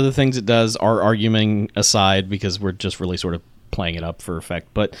 and a lot of the things it does are arguing aside because we're just really sort of playing it up for effect.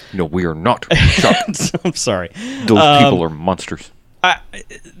 But No, we are not. Shut up. I'm sorry. Those people are monsters.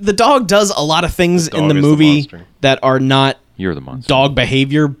 The dog does a lot of things in dog the is the movie monster. that are not You're the monster. dog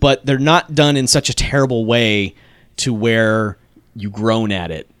behavior, but they're not done in such a terrible way to where you groan at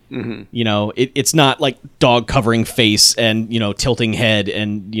it. Mm-hmm. It's not like dog covering face and tilting head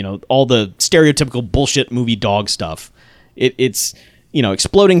and all the stereotypical bullshit movie dog stuff. It's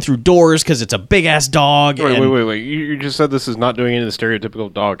exploding through doors because it's a big ass dog. Wait. and- You just said this is not doing any of the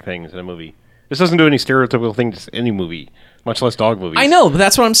stereotypical dog things in a movie. This doesn't do any stereotypical things in any movie, much less dog movies. I know, but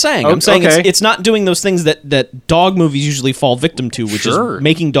that's what I'm saying. I'm saying okay. it's not doing those things that dog movies usually fall victim to, which Sure. is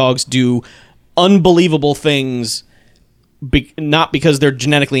making dogs do unbelievable things, not because they're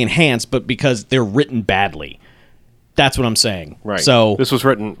genetically enhanced, but because they're written badly. That's what I'm saying. Right. So this was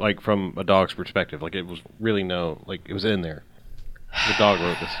written like from a dog's perspective. Like it was really it was in there. The dog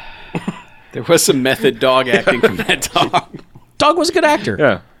wrote this. There was some method dog acting from that dog. Dog was a good actor.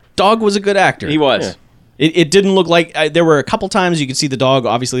 Yeah. Dog was a good actor. He was. It didn't look like there were a couple times you could see the dog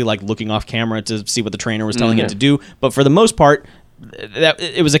obviously like looking off camera to see what the trainer was telling it to do, but for the most part, that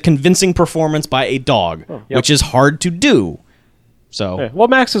it was a convincing performance by a dog, which is hard to do. So Yeah. Well,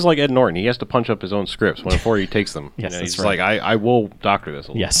 Max is like Ed Norton. He has to punch up his own scripts before he takes them. Yes, that's he's right. like, I will doctor this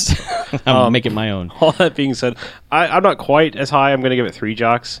a little. yes, I'm making my own. All that being said, I'm not quite as high. I'm going to give it 3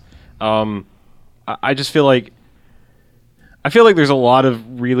 jocks. I just feel like there's a lot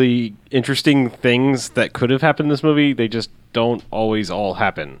of really interesting things that could have happened in this movie. They just don't always all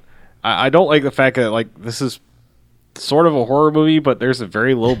happen. I don't like the fact that like this is sort of a horror movie, but there's a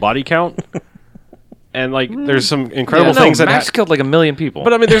very low body count, and like there's some incredible things that Max killed like 1 million people.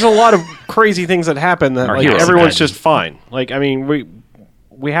 But I mean, there's a lot of crazy things that happen that Our like heroes everyone's imagine. just fine. Like I mean,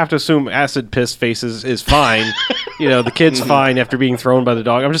 we have to assume acid piss faces is fine. The kid's fine after being thrown by the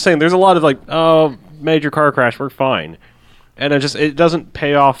dog. I'm just saying, there's a lot of like, oh, major car crash, we're fine, and it doesn't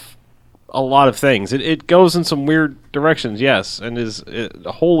pay off a lot of things. It goes in some weird directions, yes, and is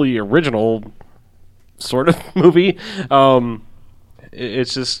a wholly original sort of movie.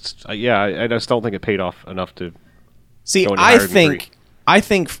 It's just I just don't think it paid off enough to See, go any I higher than think I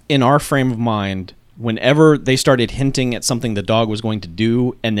think in our frame of mind, whenever they started hinting at something the dog was going to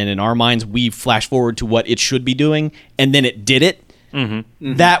do, and then in our minds we flash forward to what it should be doing, and then it did it.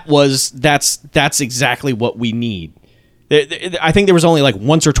 That's exactly what we need. I think there was only like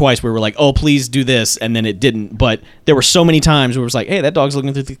once or twice where we were like, "Oh, please do this," and then it didn't. But there were so many times where it was like, "Hey, that dog's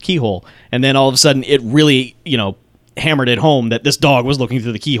looking through the keyhole," and then all of a sudden it really, hammered it home that this dog was looking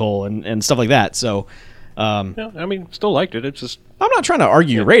through the keyhole and stuff like that. So, Yeah, I mean, still liked it. It's just I'm not trying to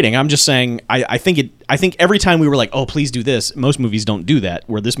argue your rating. I'm just saying I think every time we were like, "Oh, please do this," most movies don't do that.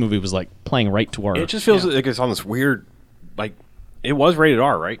 Where this movie was like playing right to our. it just feels like it's on this weird, like it was rated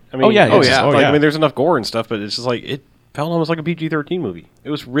R, right? I mean, Oh, yeah, like, yeah. I mean, there's enough gore and stuff, but it's just like it felt almost like a PG-13 movie. It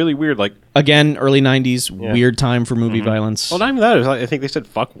was really weird. Like Again, early '90s, weird time for movie violence. well, not even that. It was like, I think they said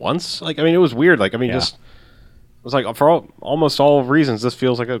 "fuck" once. Like I mean, it was weird. Like I mean, just it was like for almost all reasons, this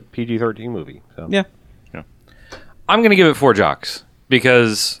feels like a PG-13 movie. So. Yeah. I'm going to give it 4 jocks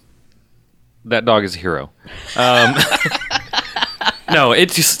because that dog is a hero. No,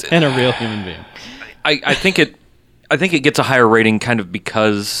 it's just And a real human being. I think it gets a higher rating kind of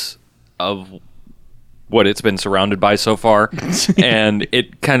because of what it's been surrounded by so far, and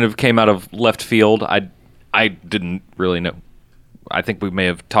it kind of came out of left field. I didn't really know. I think we may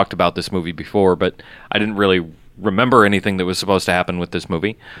have talked about this movie before, but I didn't really remember anything that was supposed to happen with this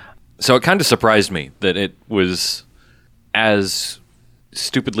movie. So it kind of surprised me that it was as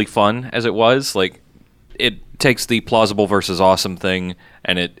stupidly fun as it was. Like, it takes the plausible versus awesome thing,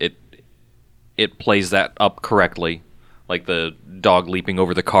 and it plays that up correctly. Like the dog leaping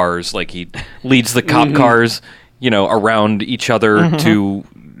over the cars, like he leads the cop cars, around each other to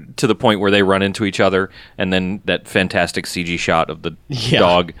the point where they run into each other, and then that fantastic CG shot of the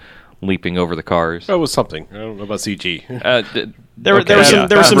dog leaping over the cars. That was something. I don't know about CG. There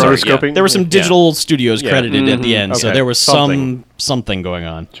were some digital studios credited at the end, so Okay. there was Something. something going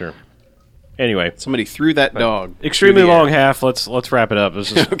on. Sure. Anyway, Somebody threw that dog. extremely through the long air. half. Let's wrap it up.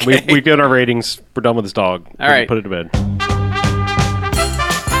 This is, Okay. we get our ratings. We're done with this dog. All right. Put it to bed.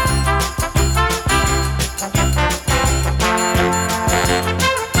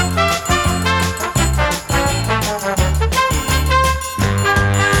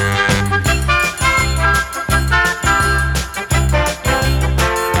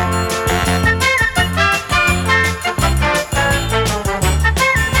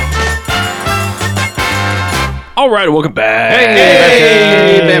 All right, welcome back.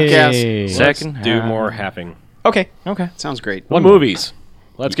 Hey, Bamcast. Second Let's do half. more halving. Okay. Sounds great. What movies?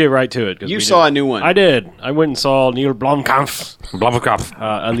 Let's get right to it. 'cause You we saw did- a new one. I did. I went and saw Neil Blomkamp's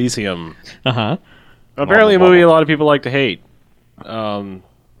Blomkamp. Elysium. Uh-huh. Apparently, a movie a lot of people like to hate. I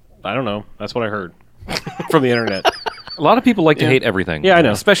don't know. That's what I heard from the internet. A lot of people like to hate everything. Yeah, I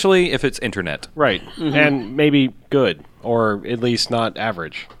know. Especially if it's internet. Right, and maybe good, or at least not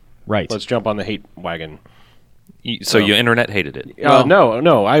average. Right. Let's jump on the hate wagon. So your internet hated it.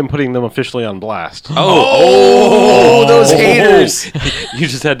 No, I am putting them officially on blast. Oh, those haters. You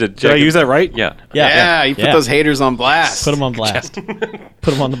just had to check Did I use that right? Yeah. Yeah, you put those haters on blast. Put them on blast.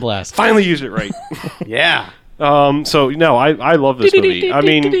 Put them on the blast. Finally used it right. Yeah. So no, I love this movie. I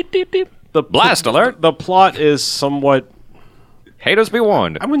mean, the Blast alert. The plot is somewhat, Haters be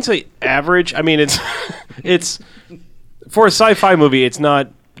warned. I wouldn't say average. I mean, it's for a sci-fi movie, it's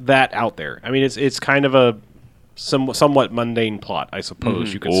not that out there. I mean, it's kind of a somewhat mundane plot, I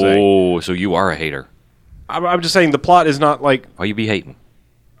suppose you could say. Oh, so you are a hater. I'm just saying the plot is not like, Why you be hating?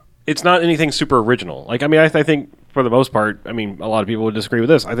 it's not anything super original. Like, I mean, I think for the most part, I mean, a lot of people would disagree with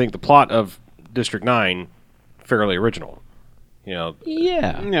this. I think the plot of District 9 fairly original. Yeah.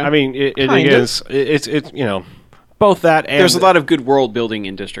 Yeah. I mean, it Kind is. It's both that and There's a lot of good world building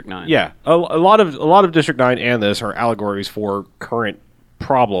in District 9. Yeah, a lot of District 9 and this are allegories for current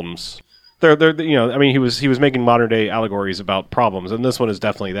problems. They're I mean, he was making modern day allegories about problems, and this one is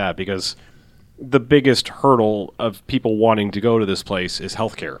definitely that, because the biggest hurdle of people wanting to go to this place is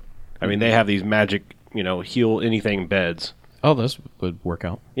healthcare. I mean, they have these magic, heal anything beds. Oh, those would work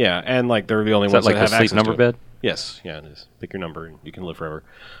out. Yeah, and like they're the only Is ones that like that have the sleep access number to it. bed? Yes, yeah, it is. Pick your number and you can live forever.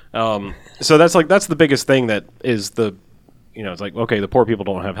 So that's the biggest thing that is it's like, okay, the poor people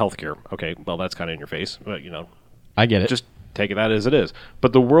don't have health care. Okay, well, that's kind of in your face, but I get it. just take it that as it is.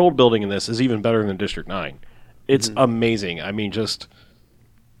 But the world building in this is even better than District 9. It's amazing. I mean, just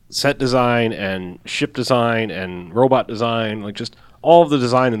set design and ship design and robot design, like just all of the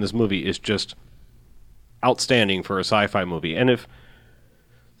design in this movie is just outstanding for a sci-fi movie. And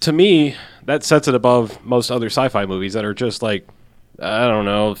to me, that sets it above most other sci-fi movies that are just like, I don't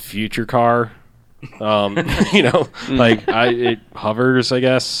know, future car. Like it hovers, I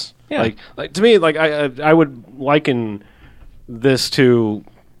guess. Yeah. Like to me, like I would liken this to,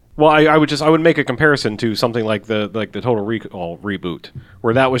 well, I would make a comparison to something like the Total Recall reboot,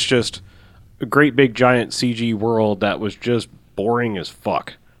 where that was just a great big giant CG world that was just boring as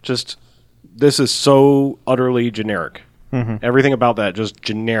fuck. Just, this is so utterly generic. Everything about that just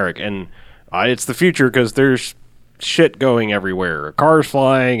generic, and it's the future because there's shit going everywhere, cars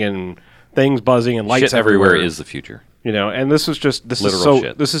flying and things buzzing and lights Shit everywhere is the future. You know, and this was just Literal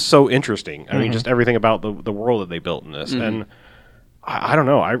shit. This is so interesting. I mean, just everything about the world that they built in this, and I don't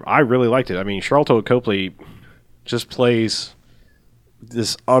know, I really liked it. I mean, Sharlto Copley just plays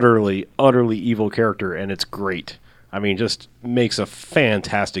this utterly evil character, and it's great. I mean, just makes a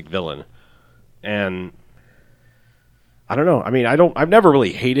fantastic villain, and I don't know. I mean, I've never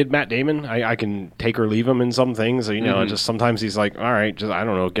really hated Matt Damon. I can take or leave him in some things. You know, just sometimes he's like, all right, just, I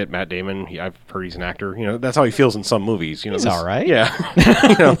don't know, get Matt Damon. I've heard he's an actor. You know, that's how he feels in some movies. You know, He's all right. Yeah.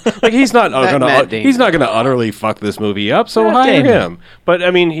 You know, like he's not he's not gonna utterly fuck this movie up. So Matt hire Damon. him. But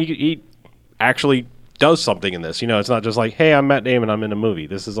I mean, he actually does something in this. You know, it's not just like, hey, I'm Matt Damon, I'm in a movie.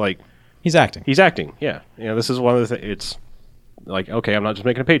 This is like, He's acting. he's acting. Yeah. You know, this is one of the things. It's like, okay, I'm not just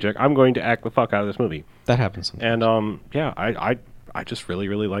making a paycheck. I'm going to act the fuck out of this movie. That happens sometimes. And yeah, I just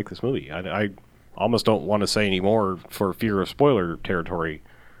really like this movie. I almost don't want to say any more for fear of spoiler territory.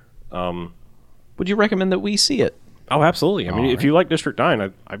 Would you recommend that we see it? Oh, absolutely. I mean, All if you like District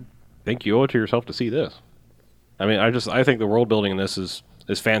 9, I think you owe it to yourself to see this. I mean, I think the world building in this is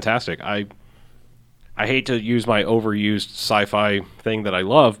fantastic. I hate to use my overused sci-fi thing that I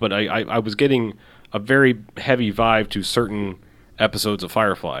love, but I was getting a very heavy vibe to certain episodes of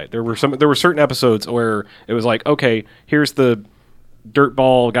Firefly. There were certain episodes where it was like, okay, here's the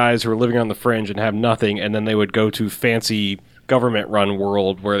dirtball guys who are living on the fringe and have nothing, and then they would go to fancy government-run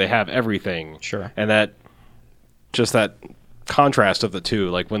world where they have everything. Sure. And that contrast of the two,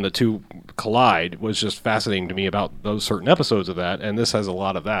 like when the two collide, was just fascinating to me about those certain episodes of that, and this has a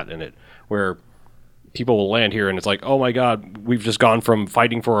lot of that in it, where people will land here and it's like, oh my god, we've just gone from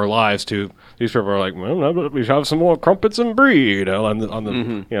fighting for our lives to these people are like, well, no, but we have some more crumpets and brie, you know, on the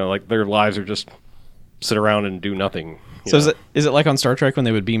you know, like their lives are just sit around and do nothing. So is it like on Star Trek when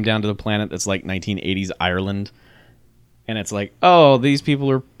they would beam down to the planet that's like 1980s Ireland, and it's like, oh, these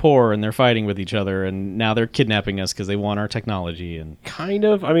people are poor and they're fighting with each other, and now they're kidnapping us because they want our technology, and kind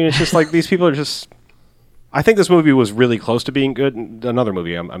of. I mean, it's just like these people are just. I think this movie was really close to being good. Another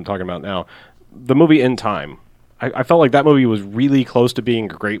movie I'm talking about now, the movie In Time. I felt like that movie was really close to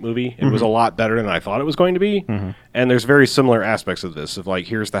being a great movie. It was a lot better than I thought it was going to be. And there's very similar aspects of this, of like,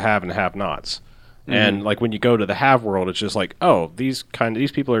 here's the have and have-nots. And like when you go to the have world, it's just like, oh, these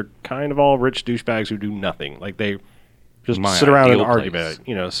people are kind of all rich douchebags who do nothing. Like they just sit around and argue about it.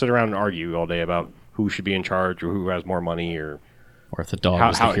 You know, sit around and argue all day about who should be in charge or who has more money or if the dog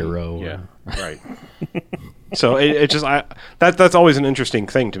was the hero. Yeah, right. So it just that's always an interesting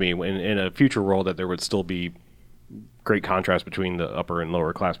thing to me in a future world, that there would still be great contrast between the upper and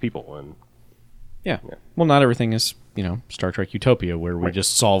lower class people. And Yeah. Well, not everything is, Star Trek Utopia, where we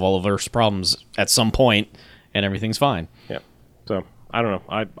just solve all of Earth's problems at some point and everything's fine. Yeah. So, I don't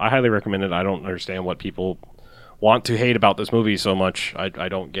know. I highly recommend it. I don't understand what people want to hate about this movie so much. I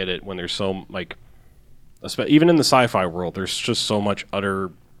don't get it when there's so, even in the sci-fi world, there's just so much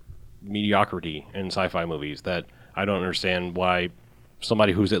utter mediocrity in sci-fi movies that I don't understand why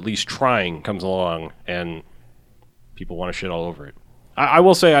somebody who's at least trying comes along and people want to shit all over it. I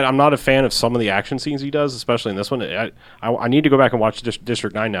will say I'm not a fan of some of the action scenes he does, especially in this one. I need to go back and watch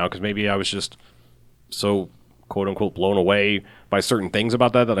District 9 now, because maybe I was just so quote-unquote blown away by certain things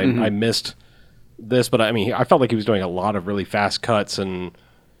about that I missed this. But I mean, I felt like he was doing a lot of really fast cuts and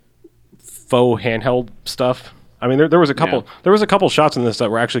faux handheld stuff. I mean, there was a couple shots in this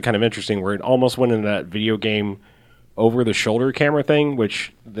that were actually kind of interesting, where it almost went into that video game over-the-shoulder camera thing,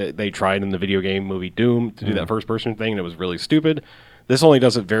 which they tried in the video game movie Doom to do that first-person thing, and it was really stupid. This only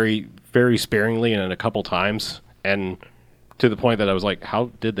does it very, very sparingly and in a couple times, and to the point that I was like,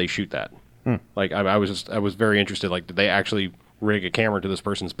 how did they shoot that? Like, I was very interested. Like, did they actually rig a camera to this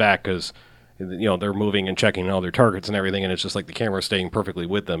person's back? Because, they're moving and checking all their targets and everything, and it's just like the camera staying perfectly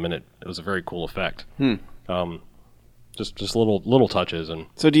with them, and it was a very cool effect. Just little touches. And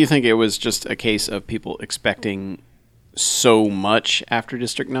so do you think it was just a case of people expecting so much after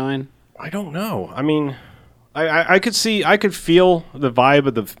District 9? I don't know. I mean, I could feel the vibe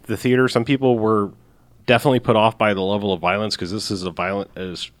of the theater. Some people were definitely put off by the level of violence, because this is a violent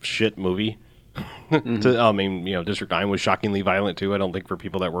as shit movie. I mean, District 9 was shockingly violent too. I don't think for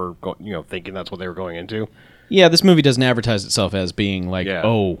people that were thinking that's what they were going into. Yeah, this movie doesn't advertise itself as being like,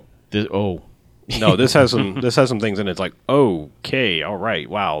 No, this has some things in it. It's like, okay, all right,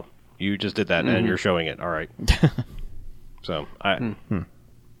 wow, you just did that and you're showing it. All right. So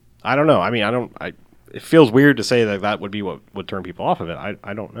I don't know. I mean, it feels weird to say that would be what would turn people off of it.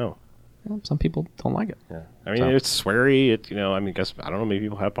 I don't know. Well, some people don't like it. Yeah. I mean, it's sweary. I mean, I don't know. Maybe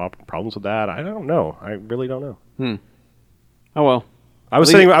people have problems with that. I don't know. I really don't know. Oh well. I was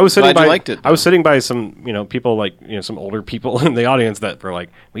sitting glad by you liked it, I was sitting by some people like some older people in the audience that were like,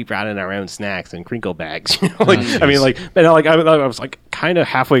 we brought in our own snacks and crinkle bags. I mean, like, and I was like kind of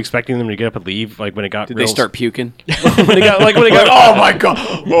halfway expecting them to get up and leave. Like when it got Did they start puking? when it got oh my god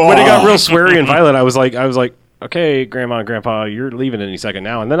when it got real sweary and violent, I was like. Okay, Grandma and Grandpa, you're leaving any second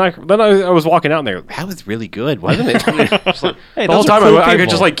now. And then I was walking out and there. That was really good, wasn't it? Like, Hey, the whole those are time cool I could people.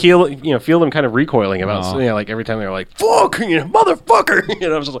 just like feel them kind of recoiling about like every time they were like, "Fuck, motherfucker!"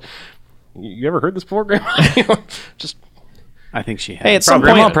 I was just like, "You ever heard this before, Grandma?" Just I think she had. Hey, at some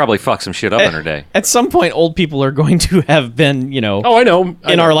Grandma point, probably fucked some shit up in her day. at some point, old people are going to have been, oh, I know.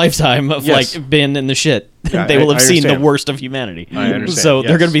 in our lifetime of Yes. like been in the shit. Yeah, They will have I seen the understand. worst of humanity. I understand, So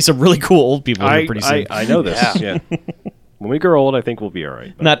there are yes. going to be some really cool old people here pretty soon. I know this. Yeah. When we grow old, I think we'll be all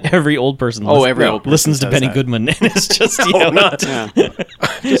right. But Not every old person. every old person listens to says Benny that. Goodman, and it's just not. Yeah.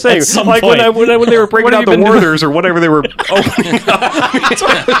 just saying, at some like when point. when they were breaking What out have the you been Werthers or whatever they were opening. That's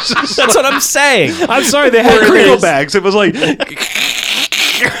what I'm saying. I'm sorry, they had Where it crinkle is. bags. It was like,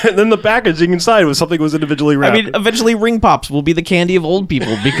 and then the packaging inside was something that was individually I wrapped. mean, eventually ring pops will be the candy of old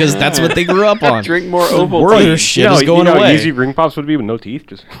people because that's what they grew up on. Drink more Oval World tea. of shit is going you know how away. easy ring pops would be with no teeth,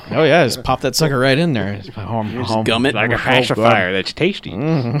 just Oh yeah, just pop that sucker right in there. Just gum it. like a pacifier. That's tasty.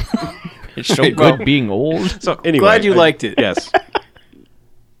 It's so Well, good being old. So anyway, Glad you liked it. Yes.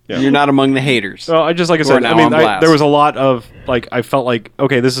 Yeah. You're not among the haters. Well, I just like I Who are said. now I mean, on blast. there was a lot of like I felt like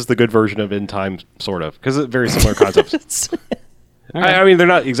okay, this is the good version of In Time, sort of, because it's very similar concepts. I mean, they're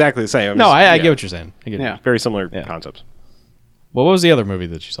not exactly the same. I'm No, just- I yeah, get what you're saying. I get it. Yeah. very similar Yeah. concepts. What was the other movie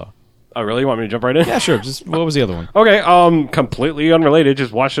that you saw? Oh, really? You want me to jump right in? Yeah, sure. Just what was the other one? Okay, completely unrelated.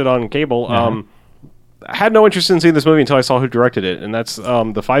 Just watched it on cable. I had no interest in seeing this movie until I saw who directed it, and that's the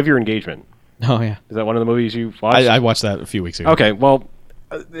 5-Year Engagement. Oh yeah, Is that one of the movies you watched? I watched that a few weeks ago. Okay, well,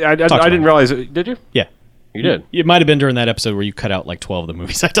 I about didn't it. realize it. Did you? Yeah, You did. it might have been during that episode where you cut out like 12 of the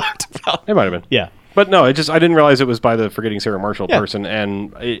movies I talked about. It might have been. Yeah. But no, I didn't realize it was by the Forgetting Sarah Marshall Yeah. person,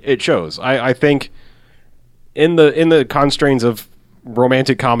 and it shows. I think in the constraints of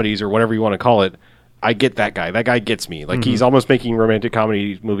romantic comedies or whatever you want to call it, I get that guy. That guy gets me. Like he's almost making romantic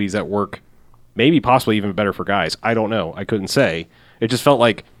comedy movies that work, maybe possibly even better for guys. I don't know. I couldn't say. It just felt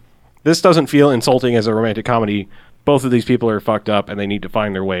like this doesn't feel insulting as a romantic comedy. Both of these people are fucked up, and they need to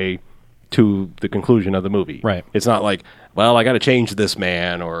find their way to the conclusion of the movie. Right. It's not like, well, I got to change this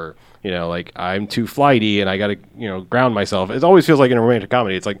man, or like I'm too flighty and I got to ground myself. It always feels like in a romantic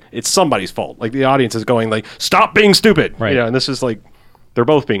comedy, it's like it's somebody's fault. Like the audience is going like, stop being stupid. Right. And this is like they're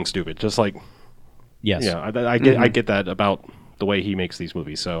both being stupid. Just like Yes. I get that about the way he makes these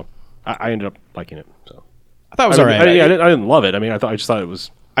movies. So I ended up liking it. So I thought it was I all mean, right. I didn't love it. I mean, I just thought it was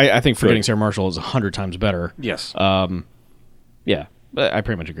I think Forgetting Good. Sarah Marshall is 100 times better. yes. Yeah, but I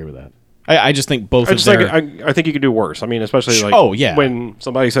pretty much agree with that. I just think both I of just their... think I think you could do worse. I mean, especially like Oh, yeah. when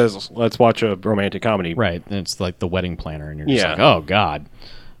somebody says, "Let's watch a romantic comedy." Right, and it's like The Wedding Planner, and you're just Yeah. like, oh, God.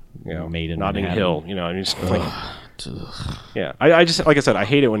 Made in in Notting Manhattan. Hill. I mean, just like, yeah. I just like I said, I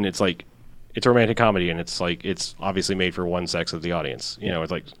hate it when it's like it's a romantic comedy and it's like it's obviously made for one sex of the audience.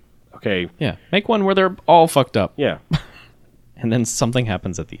 It's like, okay, Yeah, make one where they're all fucked up, yeah, and then something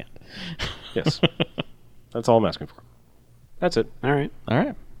happens at the end. yes, that's all I'm asking for. That's it. All right. All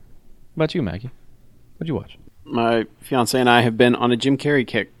right. What about you, Maggie? What'd you watch? My fiance and I have been on a Jim Carrey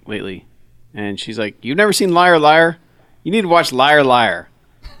kick lately. And she's like, "You've never seen Liar Liar? You need to watch Liar Liar."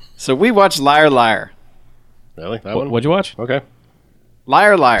 So we watched Liar Liar. Really, that one? What'd you watch? Okay.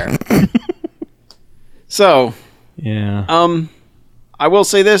 Liar Liar. So, Yeah. I will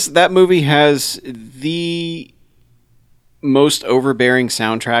say this, that movie has the most overbearing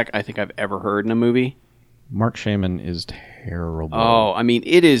soundtrack I think I've ever heard in a movie. Mark Shaman is terrible. Oh, I mean,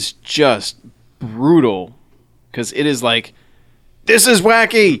 it is just brutal. Because it is like, this is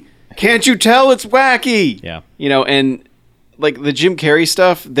wacky! Can't you tell it's wacky? Yeah. And like the Jim Carrey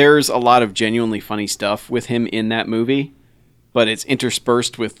stuff, there's a lot of genuinely funny stuff with him in that movie. But it's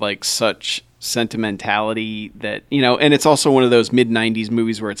interspersed with like such sentimentality that, and it's also one of those mid-90s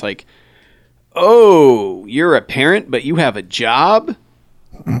movies where it's like, oh, you're a parent, but you have a job?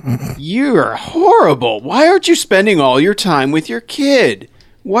 You're horrible. Why aren't you spending all your time with your kid?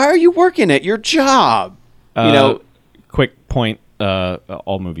 Why are you working at your job? Quick point.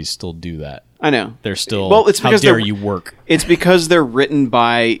 All movies still do that. I know. They're still. Well, it's how because dare they're- you work? It's because they're written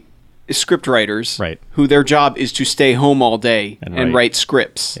by script writers, Right. who their job is to stay home all day And and write. write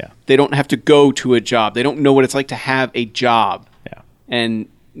scripts. Yeah. They don't have to go to a job. They don't know what it's like to have a job. Yeah. And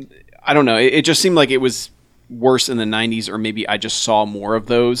I don't know. It just seemed like it was worse in the 90s, or maybe I just saw more of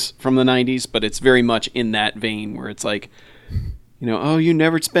those from the 90s, but it's very much in that vein where it's like, oh, you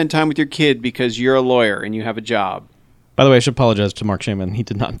never spend time with your kid because you're a lawyer and you have a job. By the way, I should apologize to Mark Shaman. He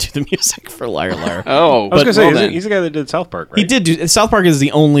did not do the music for Liar Liar. Oh, I was gonna say well then. he's the guy that did South Park, right? He did do South Park is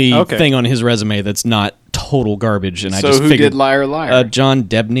the only Okay. thing on his resume that's not total garbage, and I So just who figured did Liar Liar? John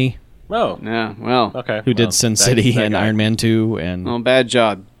Debney, Oh, Yeah, well, okay. who Well, did Sin that- City that and guy. Iron Man 2, and well, bad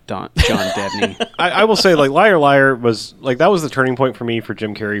job, John Debney. I will say, like, Liar Liar was like that was the turning point for me for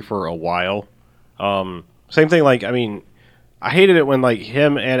Jim Carrey for a while. Same thing, like, I mean, I hated it when like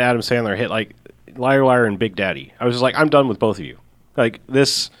him and Adam Sandler hit like Liar Liar and Big Daddy. I was just like, I'm done with both of you. Like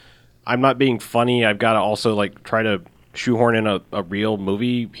this, I'm not being funny. I've got to also like try to shoehorn in a real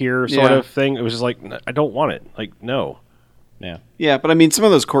movie here, sort Yeah. of thing. It was just like, I don't want it. Like, no. yeah. Yeah, but I mean, some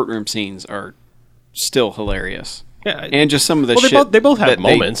of those courtroom scenes are still hilarious. Yeah, And just some of the Well, shit they both have that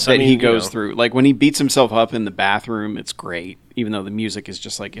moments. I that mean, he you goes know. through. Like when he beats himself up in the bathroom, it's great. Even though the music is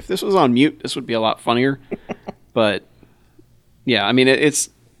just like, if this was on mute, this would be a lot funnier. But yeah, I mean, it's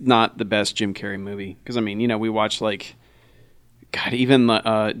not the best Jim Carrey movie because I mean, we watch like, God, even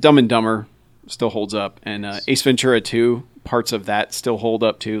Dumb and Dumber still holds up, and Ace Ventura 2, parts of that still hold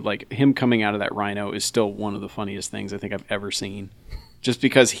up too. Like him coming out of that rhino is still one of the funniest things I think I've ever seen, just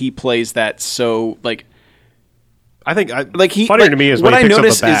because he plays that so like. I think Like he- funnier like, to me is what when I he picks up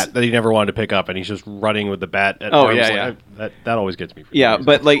notice the bat is- that he never wanted to pick up, and he's just running with the bat at Oh, arm's yeah, length. yeah. That always gets me. For Yeah, some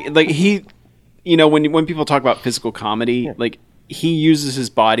reason. but like he, when people talk about physical comedy, like he uses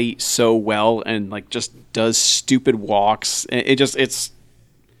his body so well and like just does stupid walks.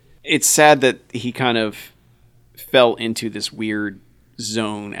 It's sad that he kind of fell into this weird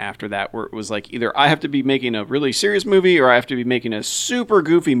zone after that, where it was like either I have to be making a really serious movie or I have to be making a super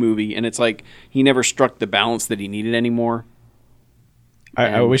goofy movie, and it's like he never struck the balance that he needed anymore.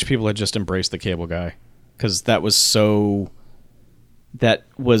 I wish people had just embraced the Cable Guy, because that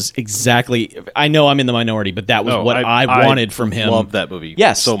was exactly. I know I'm in the minority, but that was No, what I wanted from him. Love that movie.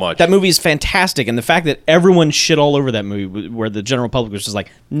 Yes, so much. That movie is fantastic, and the fact that everyone shit all over that movie, where the general public was just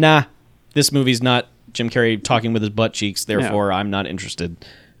like, "Nah, this movie's not Jim Carrey talking with his butt cheeks, therefore I'm not interested."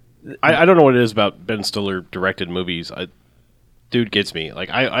 I don't know what it is about Ben Stiller directed movies. Dude gets me. Like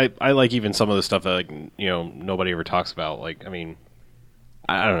I like even some of the stuff that like nobody ever talks about. Like I mean,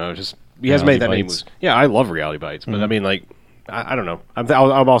 I don't know. Just he hasn't Reality made that many Bites. movies. Yeah, I love Reality Bites, but I mean like. I don't know.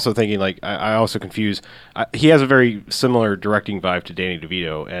 I'm also thinking like I also confuse. He has a very similar directing vibe to Danny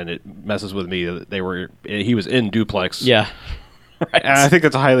DeVito, and it messes with me that he was in Duplex. Yeah, And I think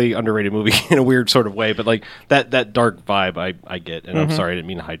that's a highly underrated movie in a weird sort of way. But like that dark vibe, I get. And I'm sorry, I didn't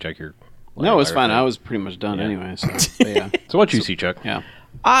mean to hijack your. No, it's fine. thing. I was pretty much done anyway. So, but yeah, So what you see, Chuck? yeah.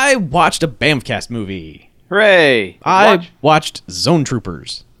 I watched a Bamfcast movie. Hooray! I watched Zone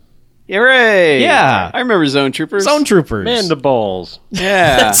Troopers. Hooray! Yeah. I remember Zone Troopers. Zone Troopers. Man, the balls.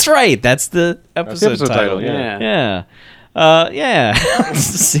 Yeah, That's right. That's the episode, episode title, yeah. yeah. Yeah.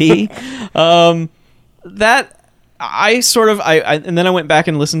 See, that I sort of I and then I went back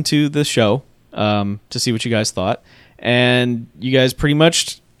and listened to the show to see what you guys thought, and you guys pretty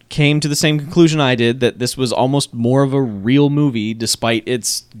much came to the same conclusion I did, that this was almost more of a real movie despite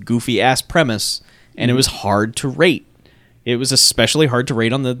its goofy ass premise, and it was hard to rate. It was especially hard to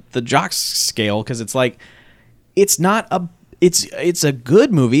rate on the Jocks scale, because it's like it's a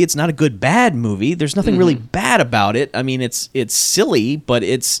good movie. It's not a good bad movie. There's nothing really bad about it. I mean, it's silly, but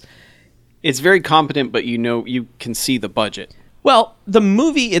it's very competent, but you can see the budget. well, the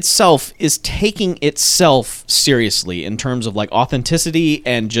movie itself is taking itself seriously in terms of like authenticity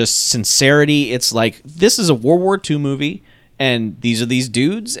and just sincerity. It's like, this is a World War II movie, and these are these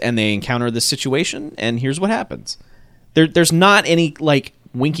dudes, and they encounter this situation, and here's what happens. There's not any like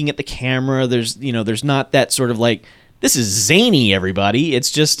winking at the camera. There's not that sort of like, this is zany, everybody. It's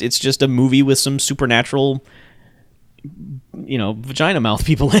just a movie with some supernatural, vagina mouth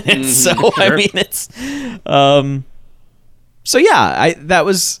people in it. So I mean, it's, so yeah,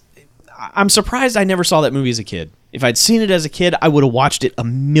 I'm surprised I never saw that movie as a kid. If I'd seen it as a kid, I would have watched it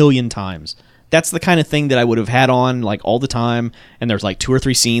 1,000,000 times. That's the kind of thing that I would have had on like all the time. And there's like 2 or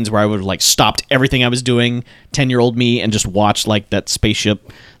 3 scenes where I would have like stopped everything I was doing, 10-year-old me, and just watched like that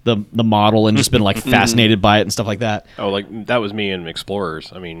spaceship, the model, and just been like fascinated by it and stuff like that. Oh, like that was me in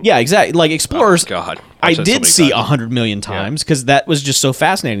Explorers. I mean, Yeah, exactly. Like Explorers, Oh, God. I Watched that so did many see times. 100 million times because that was just so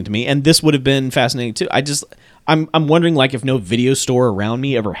fascinating to me, and this would have been fascinating too. I'm wondering like if no video store around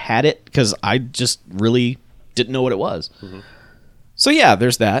me ever had it, because I just really didn't know what it was. So yeah,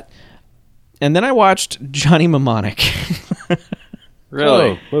 there's that. And then I watched Johnny Mnemonic. Really?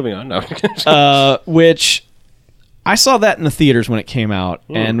 Oh, moving on. No. Which I saw that in the theaters when it came out,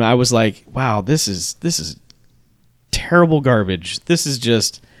 and I was like, wow, this is terrible garbage. This is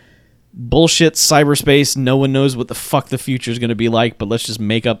just bullshit cyberspace. No one knows what the fuck the future is going to be like, but let's just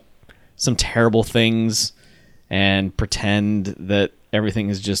make up some terrible things and pretend that everything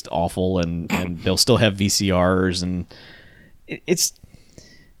is just awful, and they'll still have VCRs, and it's...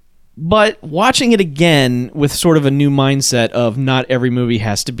 But watching it again with sort of a new mindset of not every movie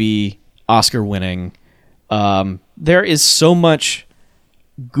has to be Oscar winning, there is so much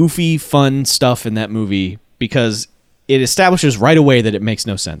goofy, fun stuff in that movie because it establishes right away that it makes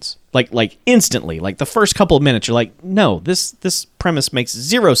no sense. Like instantly, like the first couple of minutes, you're like, no, this premise makes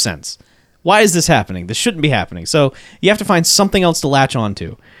zero sense. Why is this happening? This shouldn't be happening. So you have to find something else to latch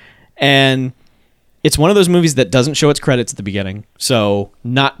onto. And it's one of those movies that doesn't show its credits at the beginning. So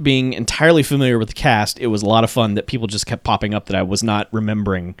not being entirely familiar with the cast, it was a lot of fun that people just kept popping up that I was not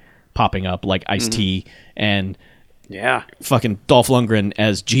remembering popping up, like Ice-T and fucking Dolph Lundgren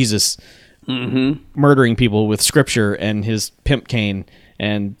as Jesus murdering people with scripture and his pimp cane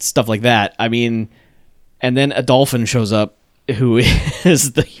and stuff like that. I mean, and then a dolphin shows up who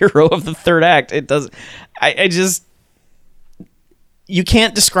is the hero of the third act. It does. I just... You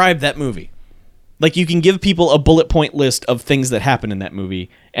can't describe that movie. Like, you can give people a bullet point list of things that happen in that movie,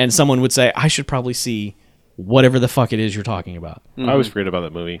 and someone would say, I should probably see whatever the fuck it is you're talking about. I always forget about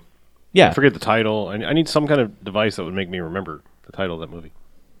that movie. Yeah. I forget the title. I need some kind of device that would make me remember the title of that movie.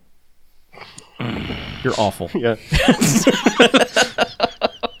 You're awful. Yeah.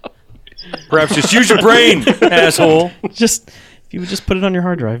 Perhaps just use your brain, asshole. Just, if you would just put it on your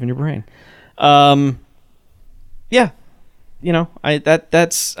hard drive in your brain. Yeah. You know,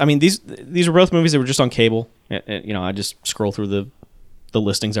 that's. I mean, these are both movies that were just on cable. You know, I just scroll through the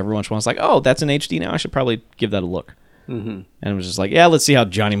listings every once in a while. It's like, oh, that's in HD now. I should probably give that a look. And it was just like, yeah, let's see how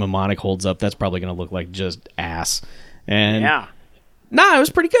Johnny Mnemonic holds up. That's probably going to look like just ass. And it was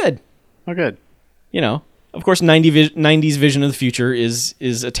pretty good. Oh, good. You know, of course, 90s vision of the future is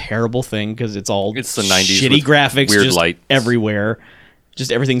a terrible thing because it's the 90s shitty graphics, weird just light everywhere.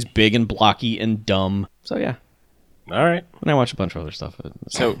 Just everything's big and blocky and dumb. So yeah. All right. And I watch a bunch of other stuff.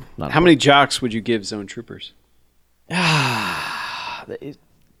 So, how many jocks would you give Zone Troopers?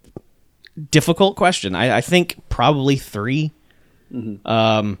 Difficult question. I think probably 3.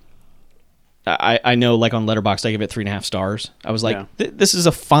 I know, like on Letterboxd, I give it 3.5 stars. I was like, this is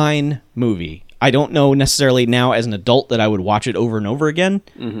a fine movie. I don't know necessarily now as an adult that I would watch it over and over again,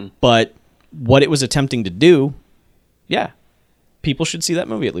 but what it was attempting to do, yeah, people should see that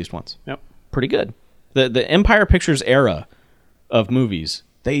movie at least once. Yep. Pretty good. The Empire Pictures era of movies,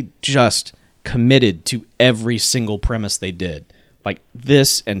 they just committed to every single premise they did. Like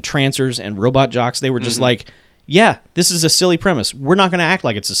this and Trancers and Robot Jocks, they were just like, yeah, this is a silly premise. We're not going to act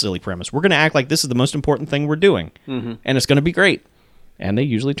like it's a silly premise. We're going to act like this is the most important thing we're doing. And it's going to be great. And they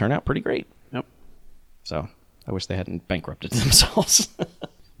usually turn out pretty great. Yep. So I wish they hadn't bankrupted themselves.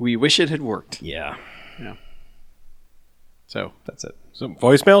 We wish it had worked. Yeah. So that's it. So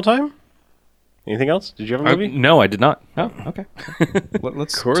voicemail time? Anything else? Did you have a movie? No, I did not. Oh, okay. Let's talk to the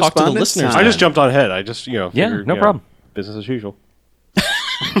Correspondence listeners. time. I just jumped on ahead. I just, figured, no problem. Business as usual.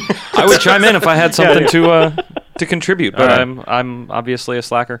 I would chime in if I had something to contribute, but I'm obviously a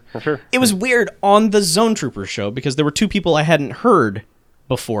slacker. Sure. It was weird on the Zone Troopers show because there were 2 people I hadn't heard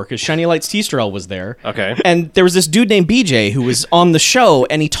before because Shiny Lights T-Strel was there. Okay. And there was this dude named BJ who was on the show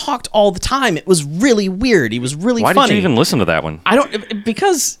and he talked all the time. It was really weird. He was really Why funny. did you even listen to that one? I don't,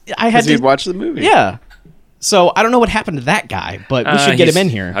 because I had you'd to watch the movie. Yeah. So I don't know what happened to that guy, but we should get him in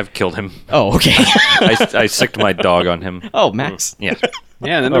here. I've killed him. Oh, okay. I sicked my dog on him. Oh, Max. Yeah.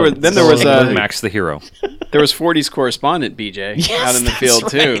 Yeah, and then there was Max the hero. There was 40's correspondent BJ out in the field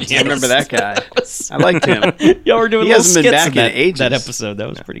that's too. right. I remember that guy. I liked him. Y'all were doing He little hasn't been skits back in ages. that episode. That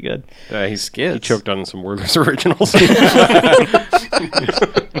was pretty good. He Skits. choked on some wordless originals.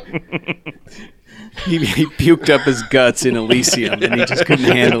 He puked up his guts in Elysium, and he just couldn't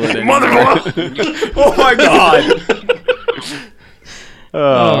handle it anymore. Oh my god!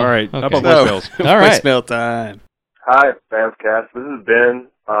 All right. How about voicemails? All right. Voicemail time. Hi, Famscast. This is Ben.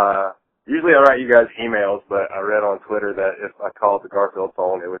 Usually I write you guys emails, but I read on Twitter that if I called the Garfield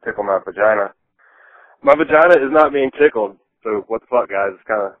phone, it would tickle my vagina. My vagina is not being tickled, so what the fuck, guys? It's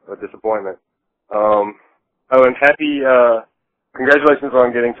kind of a disappointment. And happy, congratulations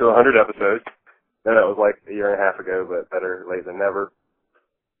on getting to 100 episodes. I know that was like a year and a half ago, but better late than never.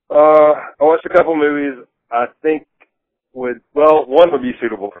 I watched a couple movies I think one would be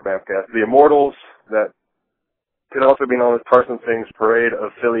suitable for Famscast. The Immortals, that could also be known as Tarzan Singh's Parade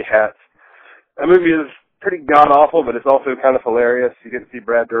of Silly Hats. That movie is pretty god-awful, but it's also kind of hilarious. You get to see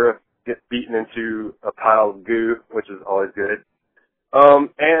Brad Dourif get beaten into a pile of goo, which is always good.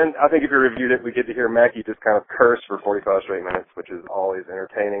 And I think if you reviewed it, we get to hear Mackie just kind of curse for 45 straight minutes, which is always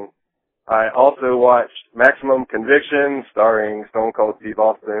entertaining. I also watched Maximum Conviction, starring Stone Cold Steve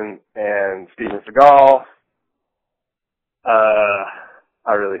Austin and Steven Seagal.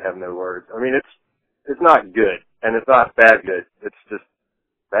 I really have no words. I mean, it's not good, and it's not bad good. It's just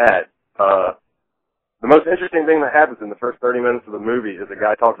bad. The most interesting thing that happens in the first 30 minutes of the movie is a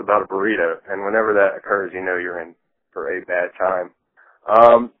guy talks about a burrito, and whenever that occurs, you know you're in for a bad time.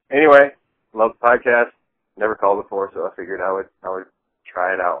 Anyway, love the podcast. Never called before, so I figured I would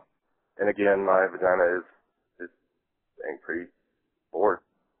try it out. And again, my vagina is getting pretty bored.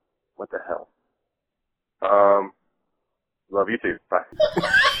 What the hell? Love you too. Bye.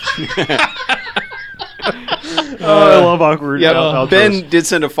 I love awkward. Yeah, outros. Ben did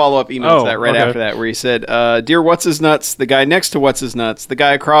send a follow-up email to that right okay. after that, where he said, "Dear What's His Nuts, the guy next to What's His Nuts, the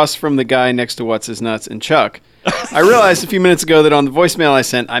guy across from the guy next to What's His Nuts, and Chuck. I realized a few minutes ago that on the voicemail I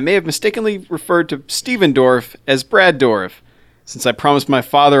sent, I may have mistakenly referred to Steven Dorff as Brad Dourif. Since I promised my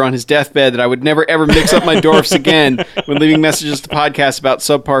father on his deathbed that I would never ever mix up my Dorfs again when leaving messages to podcasts about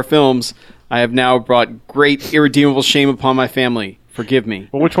subpar films, I have now brought great irredeemable shame upon my family. Forgive me.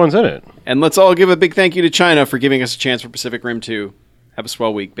 Well, which one's in it? And let's all give a big thank you to China for giving us a chance for Pacific Rim 2. Have a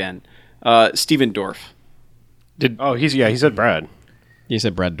swell week, Ben." Steven Dorff. He said Brad. You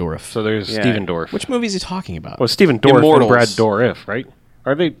said Brad Dourif. So there's Yeah. Steven Dorff. Which movie is he talking about? Well, Steven Dorff Immortals. and Brad Dourif, right?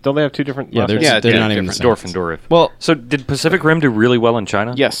 Are they? Don't they have two different? Yeah, last they're, names? Yeah, they're yeah, not even the different. same. Dorf and Dourif. Well, So did Pacific Rim do really well in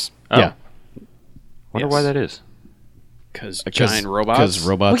China? Yes. yeah. Wonder Yes. why that is. Because giant robots. Because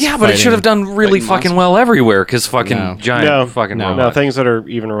robots. Well, yeah, but it should have done really fighting fucking monsters. well everywhere because fucking No. giant No. fucking No. No, robots. things that are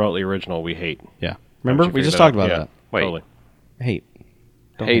even remotely original, we hate. Yeah. Remember? Once you We figure just that talked out. about Yeah, that. Wait. Totally. Hate.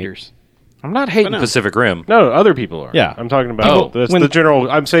 Don't Haters. I'm not hating But no. Pacific Rim. No, other people are. Yeah. I'm talking about Oh. the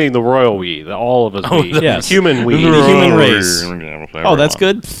general. I'm saying the royal we, all of us we, yes. human we. The human race. Oh, that's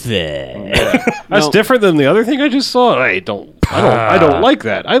good. That's No. different than the other thing I just saw. I don't like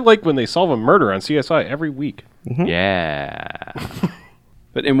that. I like when they solve a murder on CSI every week. Yeah.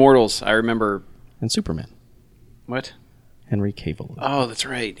 But Immortals, I remember... And Superman. What? Henry Cavill. Oh, that's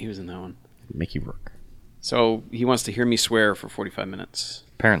right. He was in that one. Mickey Rourke. So he wants to hear me swear for 45 minutes.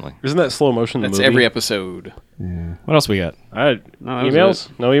 Apparently. Isn't that slow motion? That's the movie? every episode. What else we got? No, that was Emails?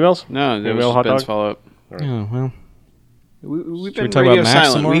 it. No emails? No, that Email was hot just Ben's dog? follow-up. Oh, well. We've we been talk about radio Max some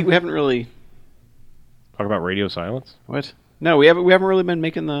silent. more? We haven't really... Talk about radio silence. What? No, we haven't really been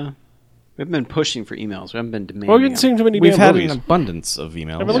making the... We haven't been pushing for emails. We haven't been demanding Well, we haven't them. seen too many We've damn had movies. an abundance of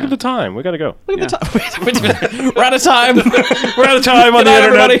emails. I mean, look at the time. We got to go. Look at the time. Wait a minute. We're out of time. We're out of time on Good the night,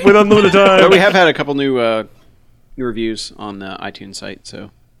 internet everybody. with unlimited time. But we have had a couple new reviews on the iTunes site,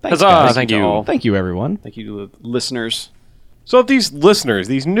 so Thanks, Huzzah, guys. thank to you. all. Thank you, everyone. Thank you to the listeners. So if these listeners,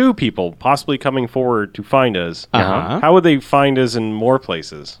 these new people possibly coming forward to find us, Uh-huh. how would they find us in more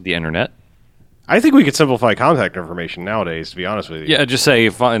places? The internet. I think we could simplify contact information nowadays, to be honest with you. Yeah, just say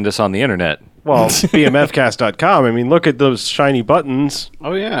find us on the internet. Well, bmfcast.com. I mean, look at those shiny buttons.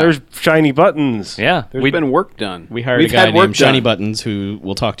 Oh, yeah. There's shiny buttons. Yeah. There's been work done. We hired We've a guy had work named Shiny done. Buttons who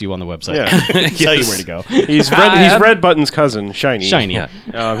will talk to you on the website. Yeah. Tell you where to go. He's Red Button's cousin, Shiny. Shiny.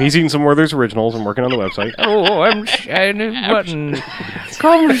 Yeah. He's eating some Werther's Originals and working on the website. Oh, I'm Shiny Button.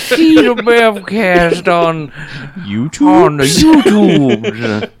 Come see the Bevcast on YouTube. the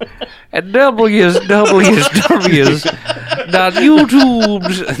YouTube at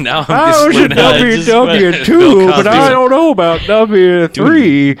www.youtube. Now I'm just should learning how to just- WW2, Bill but I don't know about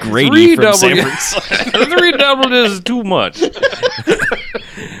W3. Grady from San W. Francisco. 3 double is too much.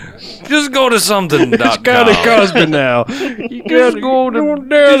 Just go to something. It's got a husband now. You Just go to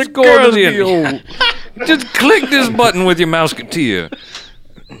the Just click this button with your Mouseketeer.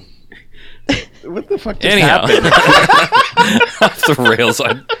 What the fuck just Anyhow, happened? off the rails.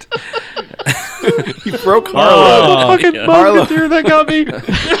 You broke Oh, Harlow. the fucking Harlow. Mouseketeer that got me.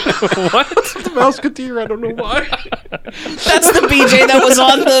 What? The Mouseketeer, I don't know why. That's the BJ that was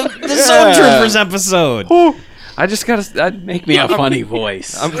on the Stormtroopers episode. I just gotta Make me a funny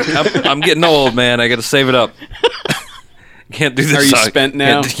voice. I'm getting old, man. I gotta save it up. Can't do this. Are you song. spent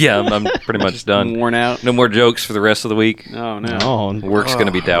now? Yeah, I'm pretty much done. Worn out. No more jokes for the rest of the week. Oh, no. Oh, Work's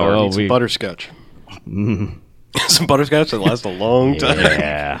gonna be dour. Oh, we- Butterscotch. Some butterscotch that lasts a long time.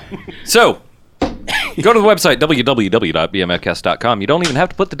 yeah. So, go to the website, www.bmfcast.com. You don't even have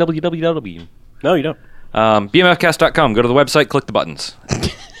to put the www. No, you don't. BMFcast.com. Go to the website, click the buttons.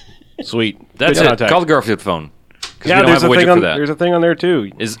 Sweet. That's Good it. contact. Call the Garfield phone. 'Cause we Yeah, don't there's have a a widget thing for on. that. There's a thing on there too.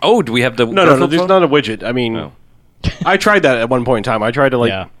 Do we have the No, Garfield there's phone? not a widget. I mean, Oh. I tried that at one point in time. I tried to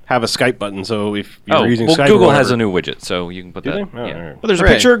Yeah. have a Skype button, so if you're Oh, using well, Skype, or Google has whatever- a new widget, so you can put Do that. they? Oh, yeah. all right. But there's a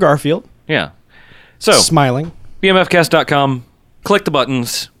Hooray. picture of Garfield Yeah. So, smiling. bmfcast.com, click the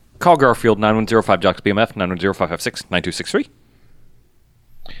buttons, call Garfield 910-5-JOCKS-BMF, 910-556-9263.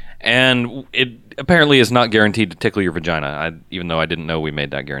 And it apparently is not guaranteed to tickle your vagina, even though I didn't know we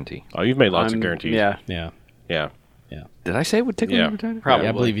made that guarantee. Oh, you've made lots of guarantees. Yeah, Yeah. Yeah. Did I say it would tickle Yeah. your vagina? probably. Yeah,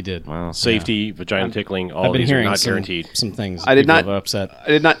 I believe you did. Well, Safety, vagina tickling, all I've been these are hearing not some, guaranteed. some things. I did people not- have upset. I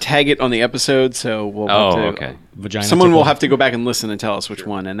did not tag it on the episode, so we'll have to, okay. Vagina someone will tickle. have to go back and listen and tell us which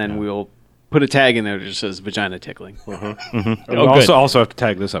one, and then we'll put a tag in there that just says vagina tickling. And Oh, we'll good. also have to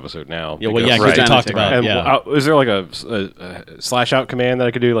tag this episode now. Yeah, well, because- yeah, because we Vagina talked tickling. about And yeah. is there like a slash out command that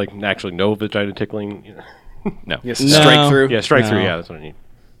I could do? Like actually no vagina tickling? No. Yes, No. strike through. Yeah, strike through. No. Yeah, that's what I need.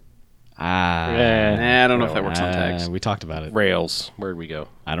 Nah, I don't know if that works on tags. We talked about it. Rails. Where'd we go?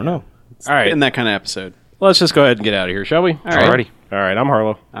 I don't know. All right. In that kind of episode. Let's just go ahead and get out of here, shall we? All right. Alrighty. All right. I'm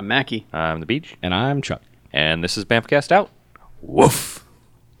Harlow. I'm Mackie. I'm the Beach. And I'm Chuck. And this is Bamfcast out. Woof.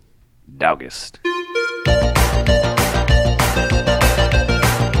 Daugust.